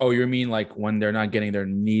 Oh, you mean like when they're not getting their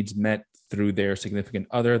needs met through their significant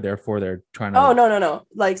other, therefore they're trying to. Oh, no.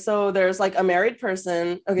 Like, so there's like a married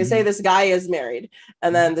person. Okay, say this guy is married,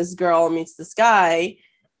 and then this girl meets this guy,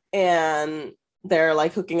 and they're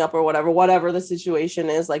like hooking up or whatever the situation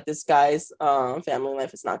is. Like this guy's family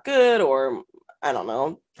life is not good, or I don't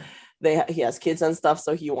know. He has kids and stuff,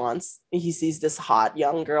 so he sees this hot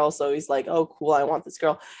young girl, so he's like, oh cool, I want this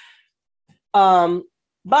girl.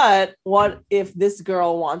 But what if this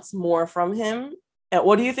girl wants more from him? And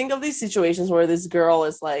what do you think of these situations where this girl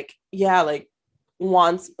is like, yeah, like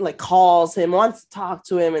wants, like calls him, wants to talk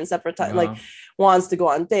to him in separate time, like wants to go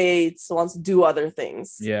on dates, wants to do other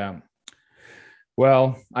things? Yeah.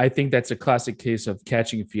 Well, I think that's a classic case of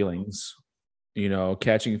catching feelings. You know,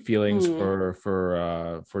 catching feelings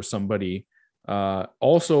for somebody.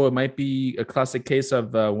 Also, it might be a classic case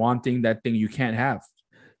of wanting that thing you can't have.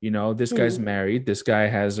 You know, this guy's married. This guy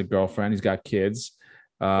has a girlfriend. He's got kids.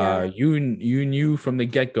 You knew from the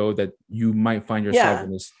get-go that you might find yourself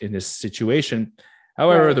in this situation.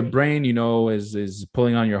 However, the brain, you know, is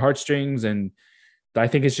pulling on your heartstrings, and I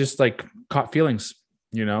think it's just like caught feelings.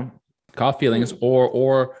 You know, caught feelings,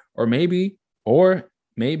 or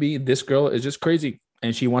maybe this girl is just crazy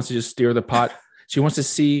and she wants to just steer the pot. She wants to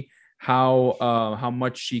see how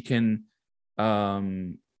much she can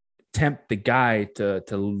tempt the guy to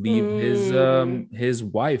leave his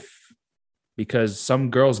wife, because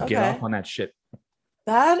some girls get off on that shit.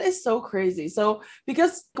 That is so crazy. So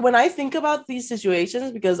because when I think about these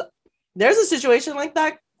situations, because there's a situation like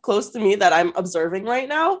that close to me that I'm observing right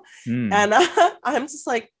now, and I'm just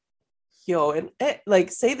like, yo, and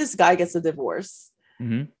like say this guy gets a divorce.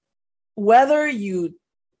 Whether you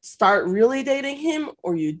start really dating him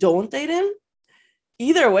or you don't date him,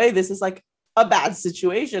 either way, this is like a bad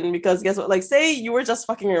situation, because guess what? Like, say you were just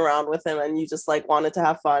fucking around with him and you just like wanted to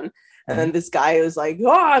have fun, and then this guy was like, "Oh,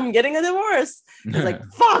 I'm getting a divorce." It's like,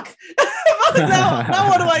 fuck. now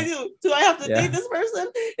what do I do? Do I have to date this person?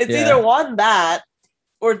 It's either one, that,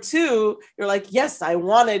 or two, you're like, yes, I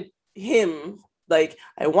wanted him. Like,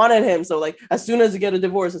 I wanted him. So like, as soon as you get a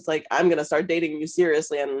divorce, it's like, I'm going to start dating you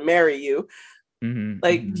seriously and marry you. Do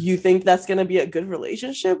you think that's going to be a good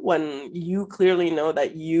relationship when you clearly know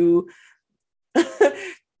that you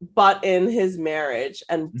butt in his marriage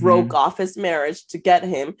and broke off his marriage to get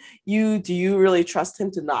him? Do you really trust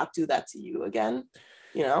him to not do that to you again?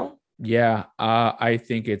 You know? Yeah. I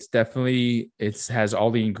think it's definitely, it has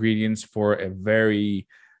all the ingredients for a very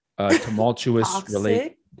tumultuous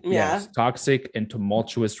relationship. Yes, toxic and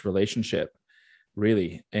tumultuous relationship,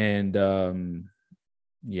 really. And I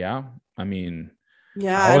mean,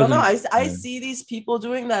 I don't know. I see these people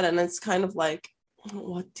doing that, and it's kind of like,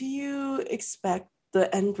 what do you expect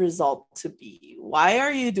the end result to be? Why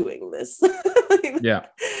are you doing this?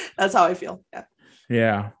 That's how I feel.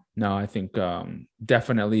 Yeah. No, I think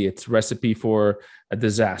definitely it's recipe for a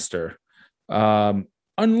disaster.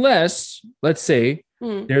 Unless, let's say,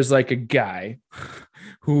 Mm. there's like a guy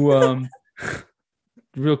who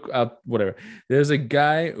real whatever. There's a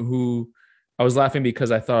guy who I was laughing because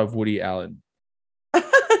I thought of Woody Allen That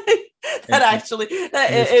and actually his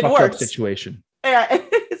it fucked up works. situation. Yeah,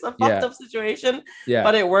 it's a fucked Yeah, up situation, yeah,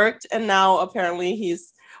 but it worked. And now apparently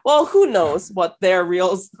he's, well, who knows what their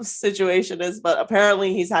real situation is, but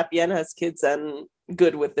apparently he's happy and has kids and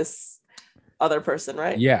good with this other person,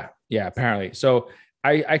 right? yeah, yeah. Apparently, so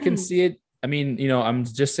I can see it. I mean, I'm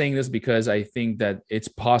just saying this because I think that it's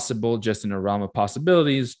possible, just in a realm of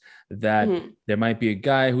possibilities, that Mm-hmm. there might be a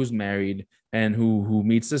guy who's married and who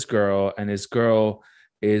meets this girl, and this girl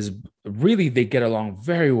is really, they get along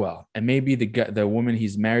very well, and maybe the woman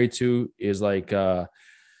he's married to is like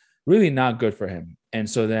really not good for him. And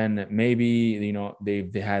so then maybe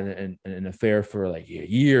they had an affair for like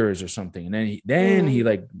years or something, and then he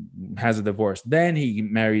like has a divorce. Then he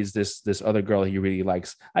marries this other girl he really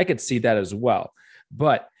likes. I could see that as well.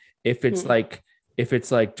 But if it's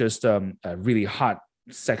Mm-hmm. like just a really hot,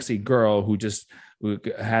 sexy girl who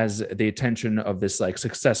has the attention of this like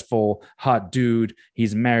successful hot dude,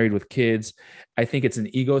 he's married with kids. I think it's an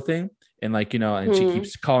ego thing, and and she Mm-hmm.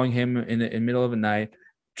 keeps calling him in the middle of the night,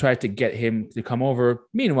 tried to get him to come over.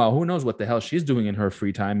 Meanwhile, who knows what the hell she's doing in her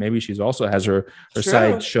free time? Maybe she's also has her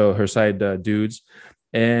side True. show, her side dudes.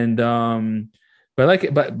 And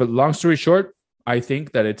but long story short, I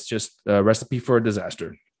think that it's just a recipe for a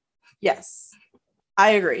disaster. Yes,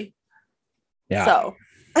 I agree. Yeah. So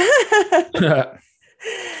Yeah.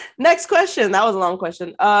 next question. That was a long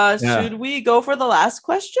question. Should we go for the last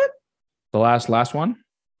question? The last one.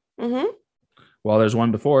 Mm-hmm. Well, there's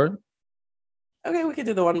one before. Okay, we could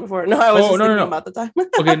do the one before. No, I was Oh, just no, no, thinking no. about the time.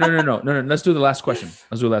 Okay, no. Let's do the last question.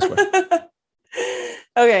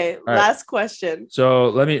 Okay, All right. last question. So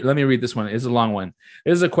let me read this one. It's a long one.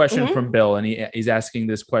 This is a question Mm-hmm. from Bill, and he's asking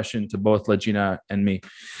this question to both Legina and me.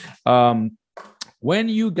 When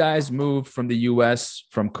you guys moved from the U.S.,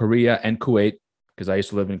 from Korea and Kuwait, because I used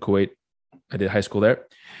to live in Kuwait, I did high school there.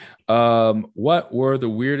 What were the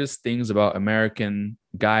weirdest things about American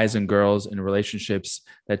guys and girls in relationships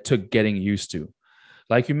that took getting used to?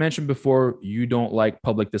 Like you mentioned before, you don't like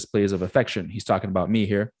public displays of affection. He's talking about me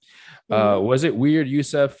here. Mm-hmm. Was it weird,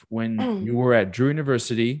 Yusef, when you were at Drew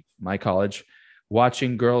University, my college,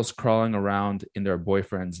 watching girls crawling around in their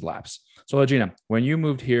boyfriends' laps? So, Legina, when you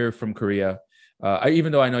moved here from Korea,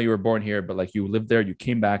 even though I know you were born here, but like you lived there, you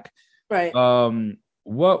came back. Right.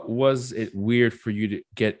 What was it weird for you to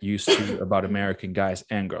get used to about American guys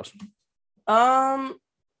and girls? Um,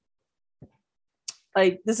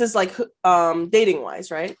 like this is like dating wise,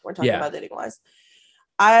 right? We're talking Yeah. about dating wise.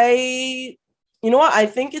 You know what? I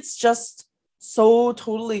think it's just so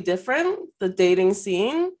totally different, the dating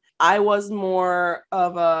scene. I was more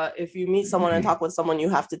of a, if you meet someone and talk with someone, you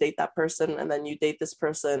have to date that person, and then you date this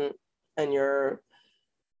person and you're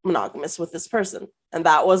monogamous with this person. And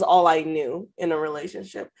that was all I knew in a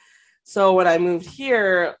relationship. So when I moved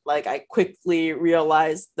here, like I quickly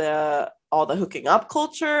realized all the hooking up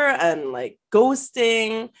culture and like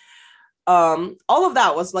ghosting. All of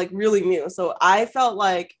that was like really new. So I felt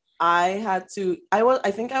like I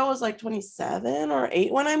think I was like 27 or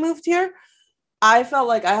 8 when I moved here. I felt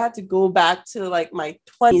like I had to go back to like my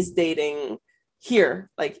 20s dating here.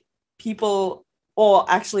 Like people, well,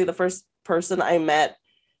 actually the first person I met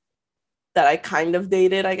that I kind of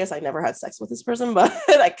dated, I guess I never had sex with this person, but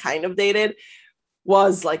I kind of dated,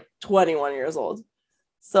 was like 21 years old.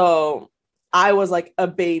 So I was like a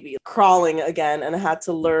baby crawling again, and I had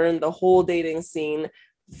to learn the whole dating scene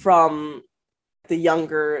from the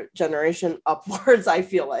younger generation upwards, I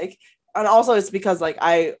feel like. And also it's because like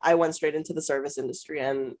I went straight into the service industry,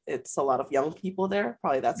 and it's a lot of young people there.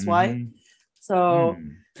 Probably that's why. Mm-hmm. So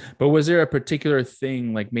But was there a particular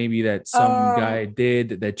thing, like maybe that some guy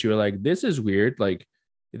did that you're like, this is weird, like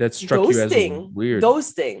that struck you as ghosting. weird?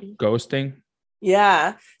 Ghosting. Ghosting?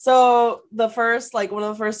 Yeah. So one of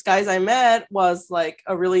the first guys I met was like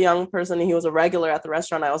a really young person. He was a regular at the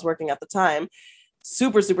restaurant I was working at the time.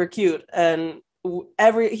 Super, super cute. And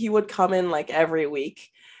he would come in like every week.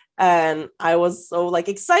 And I was so like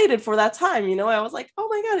excited for that time, I was like, oh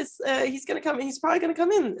my God, he's going to come. He's probably going to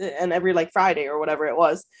come in, and every like Friday or whatever it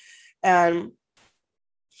was. And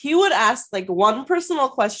he would ask like one personal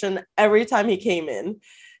question every time he came in.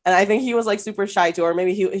 And I think he was like super shy too, or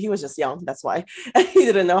maybe he was just young. That's why he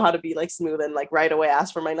didn't know how to be like smooth and like right away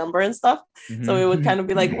ask for my number and stuff. So it would kind of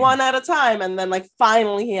be like one at a time. And then like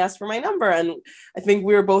finally he asked for my number. And I think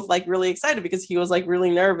we were both like really excited because he was like really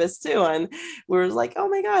nervous too. And we were like, oh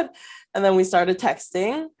my God. And then we started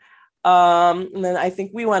texting. And then I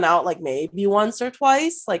think we went out like maybe once or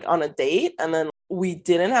twice, like on a date, and then we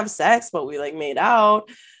didn't have sex, but we like made out.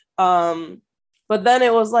 Um, but then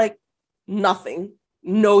it was like nothing,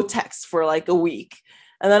 no text for like a week.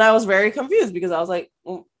 And then I was very confused because I was like,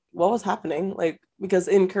 what was happening? Like, because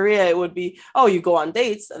in Korea, it would be, oh, you go on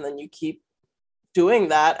dates and then you keep doing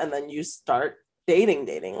that and then you start dating.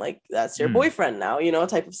 Like, that's your boyfriend now,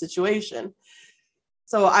 type of situation.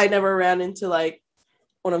 So I never ran into like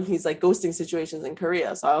one of these like ghosting situations in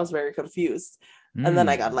Korea. So I was very confused. And then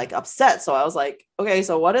I got like upset. So I was like, okay,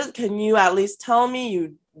 so can you at least tell me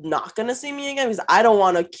you not gonna see me again? Because I don't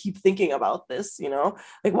want to keep thinking about this,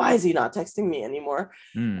 like why is he not texting me anymore?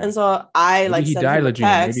 And so I maybe like he sent died, him a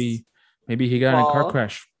Legina. text. Maybe he got in a car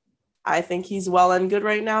crash. I think he's well and good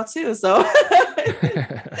right now too. So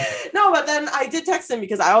no, but then I did text him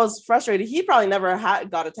because I was frustrated. He probably never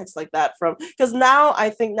got a text like that from, because now I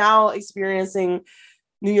think now experiencing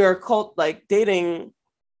New York like dating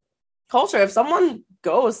culture, if someone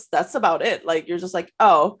goes, that's about it. Like you're just like,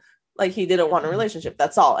 oh, like he didn't want a relationship,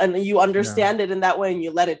 that's all, and you understand it in that way and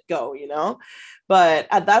you let it go, but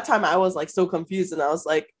at that time I was like so confused and I was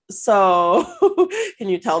like, so can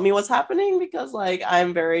you tell me what's happening, because like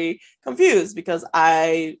I'm very confused, because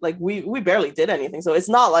I like we barely did anything, so it's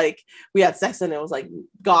not like we had sex and it was like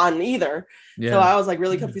gone either. So I was like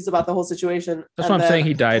really confused about the whole situation. That's what I'm saying.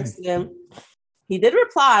 He died. He did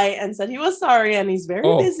reply and said he was sorry and he's very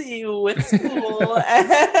busy with school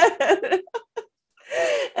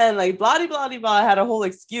and like blah blah blah. I had a whole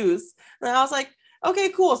excuse and I was like, okay,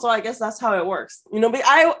 cool. So I guess that's how it works, but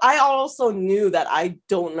I also knew that I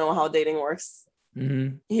don't know how dating works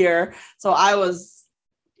here. So I was,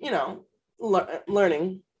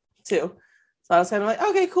 learning too. So I was kind of like,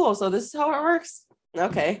 okay, cool. So this is how it works.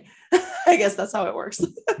 Okay. I guess that's how it works.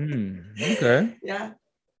 Okay. Yeah.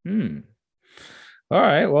 All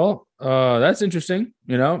right. Well, that's interesting.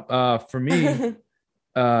 For me,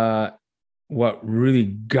 what really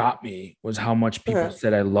got me was how much people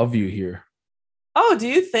said I love you here. Oh, do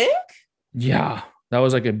you think? Yeah, that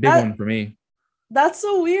was like a big one for me. That's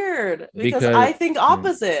so weird because I think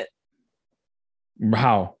opposite.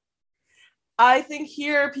 How? I think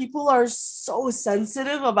here people are so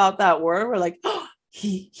sensitive about that word. We're like, oh,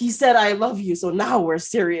 he said I love you, so now we're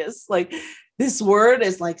serious. Like this word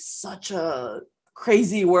is like such a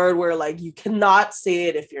crazy word where like you cannot say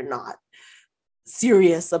it if you're not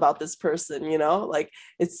serious about this person, like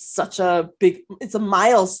it's a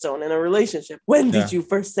milestone in a relationship. When did you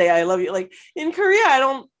first say I love you? Like in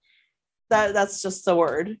Korea, that's just a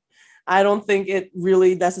word. I don't think it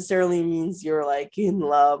really necessarily means you're like in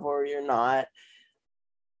love or you're not.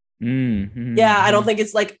 I don't think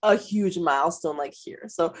it's like a huge milestone like here.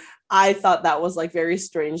 So I thought that was like very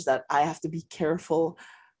strange that I have to be careful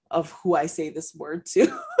of who I say this word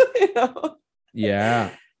to. Yeah.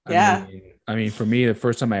 Yeah. I mean, for me, the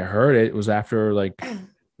first time I heard it was after like it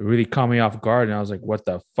really caught me off guard, and I was like, "What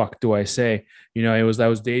the fuck do I say?" I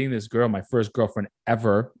was dating this girl. My first girlfriend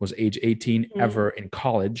ever was age 18, ever in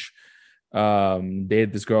college.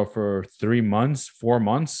 Dated this girl for 3 months, 4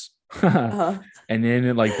 months, and then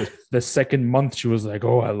in like the second month, she was like,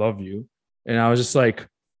 "Oh, I love you," and I was just like,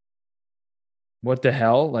 what the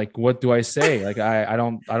hell? Like, what do I say? Like, I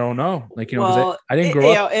don't know. Like, because I didn't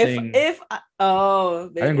grow up saying, I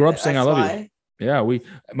didn't grow up saying I love you. Yeah,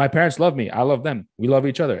 my parents love me. I love them. We love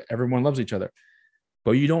each other. Everyone loves each other.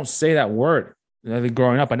 But you don't say that word.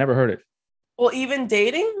 Growing up, I never heard it. Well, even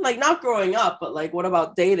dating, like not growing up, but like, what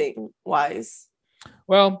about dating wise?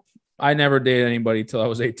 Well, I never dated anybody till I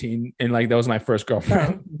was 18, and like that was my first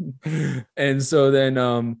girlfriend. And so then,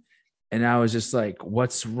 and I was just like,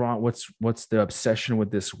 what's wrong? What's the obsession with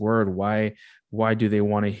this word? Why do they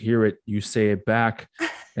want to hear it? You say it back.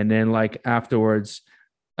 And then like afterwards,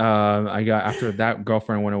 after that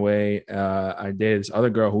girlfriend went away, I dated this other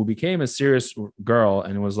girl who became a serious girl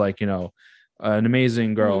and was like, an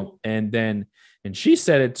amazing girl. And she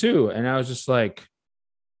said it too. And I was just like,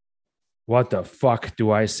 what the fuck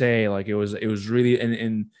do I say? Like it was really,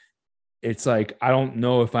 and it's like, I don't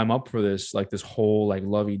know if I'm up for this, like this whole like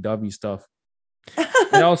lovey-dovey stuff.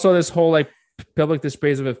 And also this whole like public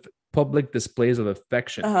displays of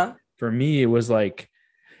affection. For me, it was like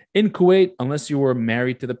in Kuwait, unless you were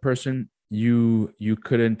married to the person, you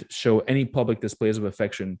couldn't show any public displays of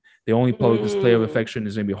affection. The only public display of affection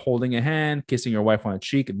is maybe holding a hand, kissing your wife on a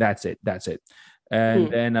cheek. That's it.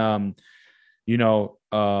 And then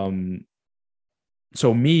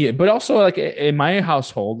so me, but also like in my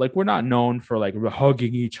household, like we're not known for like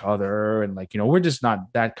hugging each other and like, we're just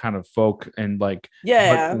not that kind of folk. And like,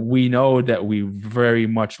 but we know that we very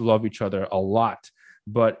much love each other a lot.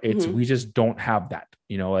 but it's Mhm. we just don't have that.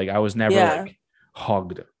 Like I was never Yeah. like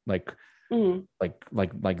hugged Mhm.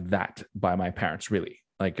 like that by my parents, really.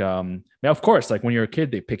 Like now of course, like when you're a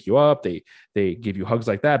kid, they pick you up, they give you hugs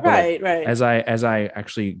like that. But like Right, right. as I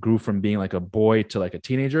actually grew from being like a boy to like a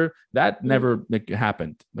teenager, that Mhm. never like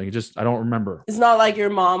happened. Like it just I don't remember. It's not like your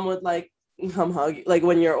mom would like come hug you, like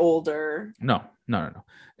when you're older. No, no, no, no.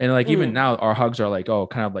 And like even Mm. now our hugs are like, oh,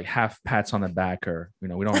 kind of like half pats on the back, or we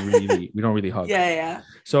don't really hug. Yeah, yeah.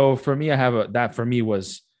 So for me, I have that for me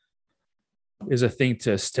was is a thing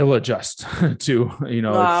to still adjust to.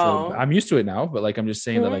 Wow. I'm used to it now, but like I'm just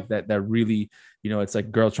saying that Mhm. like that really, it's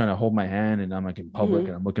like girls trying to hold my hand and I'm like in public Mhm.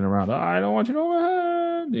 and I'm looking around. "Oh, I don't want you to hold my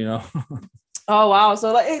hand. Oh wow.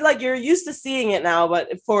 So like you're used to seeing it now,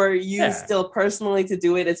 but for you Yeah. still personally to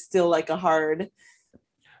do it, it's still like a hard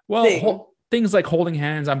Well, thing. things like holding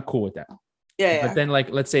hands, I'm cool with that. Yeah, But yeah. then like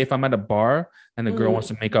let's say if I'm at a bar and the girl wants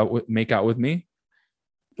Mhm. to make out with me,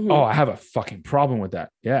 oh, Mhm. I have a fucking problem with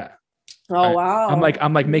that. Yeah. Oh I, I'm like wow.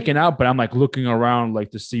 I'm like Mhm. making out, but I'm like looking around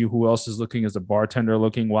like to see who else is looking. As a bartender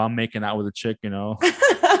looking while I'm making out with a chick.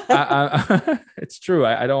 It's true.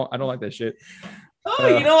 I don't like that shit. Oh,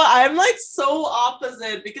 you Uh, know what? I'm like so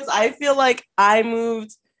opposite because I feel like I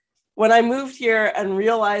moved when I moved here and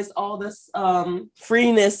realized all this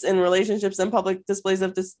freeness in relationships and public displays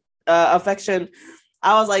of this affection.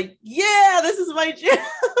 I was like, yeah, this is my jam.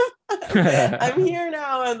 I'm here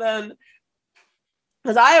now. And then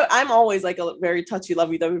because I'm always like a very touchy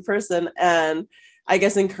lovey-dovey person, and I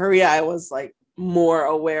guess in Korea I was like more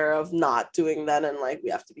aware of not doing that, and like we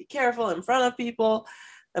have to be careful in front of people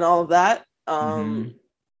and all of that. mhm.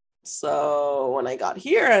 So when I got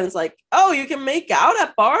here and it's like, oh, you can make out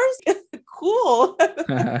at bars. Cool.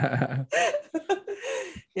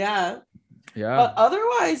 Yeah, Yeah. but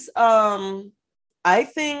otherwise I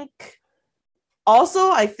think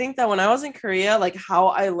also I think that when I was in Korea, like how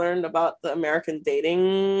I learned about the American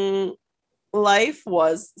dating life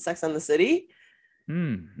was Sex and the City.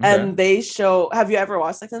 Okay. And they show, have you ever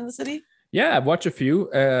watched Sex and the City? Yeah, I've watched a few.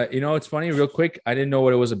 It's funny, real quick. I didn't know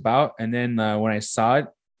what it was about, and then when I saw it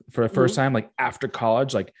for the first Mm-hmm. time, like after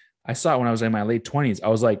college, like I saw it when I was in my late 20s. I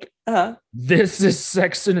was like, Uh-huh. "This is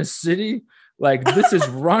Sex in the City. Like this is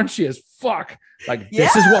raunchy as fuck. Like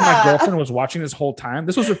this is what my Yeah. girlfriend was watching this whole time.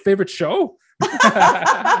 This was her favorite show.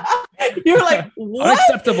 You're like, what?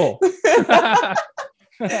 Unacceptable."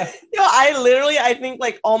 I think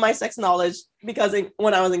like all my sex knowledge, because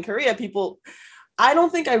when I was in Korea, I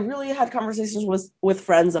don't think I really had conversations with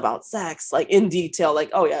friends about sex, like in detail,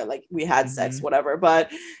 like, oh yeah, like we had sex, Mhm. whatever,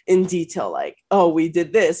 but in detail, like, oh, we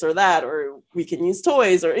did this or that, or we can use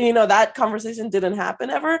toys, or that conversation didn't happen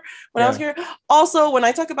ever when I was Yeah. here. Also, when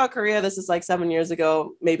I talk about Korea, this is like 7 years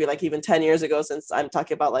ago, maybe like even 10 years ago, since I'm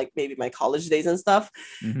talking about like maybe my college days and stuff.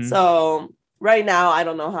 Hmm. So right now, I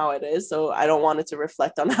don't know how it is. So I don't want it to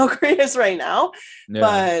reflect on how Korea is right now. Yeah.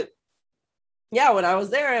 But yeah, when I was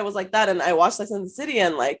there, it was like that. And I watched Sex and the City,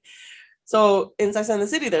 and like, so in Sex and the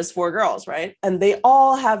City, there's 4 girls, right? And they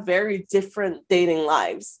all have very different dating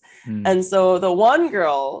lives. Mm. And so the one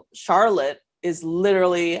girl, Charlotte, is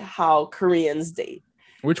literally how Koreans date.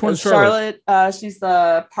 Which one's Because Charlotte? Charlotte, she's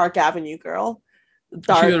the Park Avenue girl, Is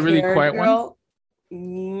she a dark really haired quiet one? girl.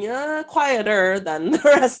 Yeah, quieter than the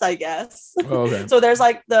rest, I guess. Oh, okay. So there's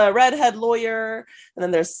like the redhead lawyer, and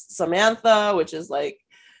then there's Samantha, which is like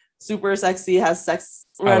super sexy, has I like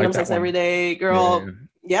random that sex every one. day, Yeah. girl.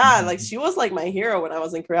 Yeah, like Mhm. she was like my hero when I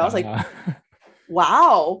was in Korea. I was like, Uh,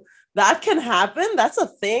 wow, that can happen. That's a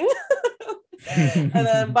thing. And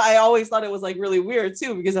then, but I always thought it was like really weird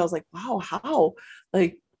too, because I was like, wow, how?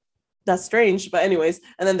 Like, that's strange. But anyways,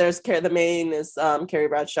 and then there's the main is Carrie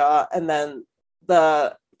Bradshaw, and then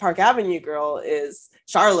the Park Avenue girl is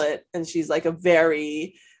Charlotte, and she's like a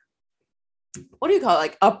very, what do you call it,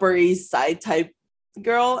 like Upper East Side type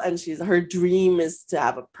girl, and her dream is to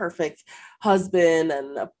have a perfect husband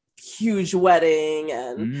and a huge wedding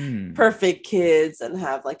and mm. perfect kids and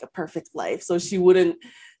have like a perfect life. So she wouldn't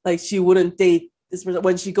date this person.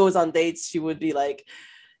 When she goes on dates, she would be like,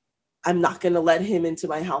 I'm not going to let him into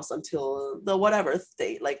my house until the whatever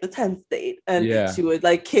date, like the 10th date. And Yeah. she would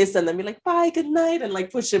like kiss and then be like, bye, good night. And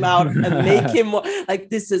like push him out and make him like,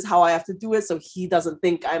 this is how I have to do it. So he doesn't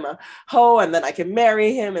think I'm a hoe, and then I can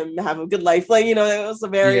marry him and have a good life. Like, it was a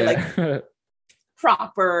very like Yeah.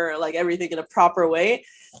 proper, like everything in a proper way.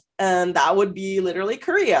 And that would be literally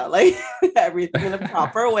Korea, like everything in a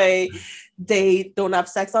proper way. Date, don't have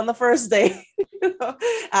sex on the first day.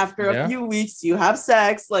 After a Yeah. few weeks, you have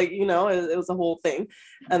sex. Like, it was a whole thing.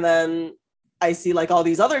 And then I see like all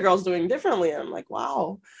these other girls doing differently. And I'm like,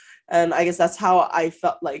 wow. And I guess that's how I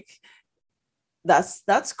felt like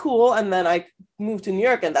that's cool. And then I moved to New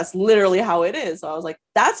York, and that's literally how it is. So I was like,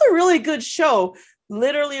 that's a really good show.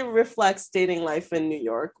 Literally reflects dating life in New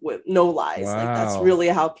York with no lies. Like that's Wow. really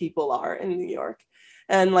how people are in New York.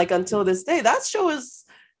 And like until this day, that show is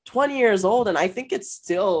 20 years old, and I think it's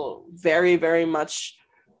still very, very much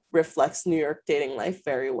reflects New York dating life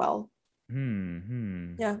very well.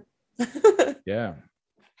 Yeah. Yeah.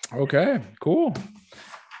 Okay, cool.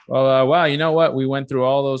 Well, wow. You know what? We went through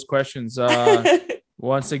all those questions.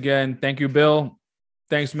 Once again, thank you, Bill.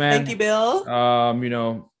 Thanks, Thank you, man.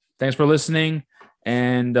 Bill. Thanks for listening.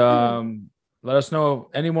 And let us know,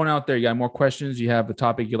 anyone out there, you got more questions, you have a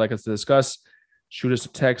topic you'd like us to discuss, shoot us a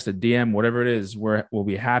text, a DM, whatever it is. We'll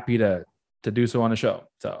be happy to do so on the show.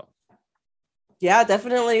 So Yeah,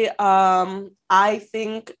 definitely. I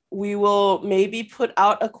think we will maybe put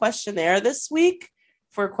out a questionnaire this week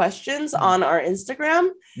for questions on our Instagram,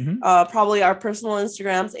 probably our personal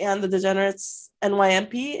Instagrams and the Degenerates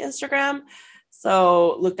NYMP Instagram.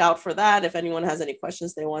 So look out for that. If anyone has any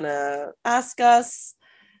questions they want to ask us,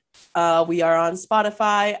 we are on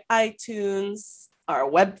Spotify, iTunes, our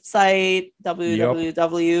website,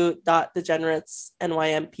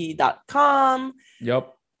 www.degeneratesnymp.com.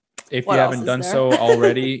 Yep. If What you else haven't is done there? so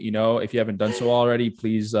already,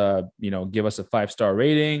 please, give us a 5-star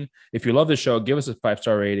rating. If you love the show, give us a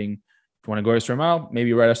 5-star rating. If you want to go extra mile,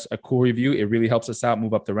 maybe write us a cool review. It really helps us out,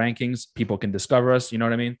 move up the rankings. People can discover us. You know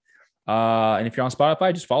what I mean? And if you're on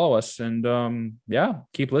Spotify, just follow us. And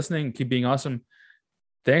keep listening. Keep being awesome.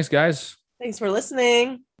 Thanks, guys. Thanks for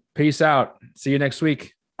listening. Peace out. See you next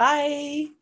week. Bye.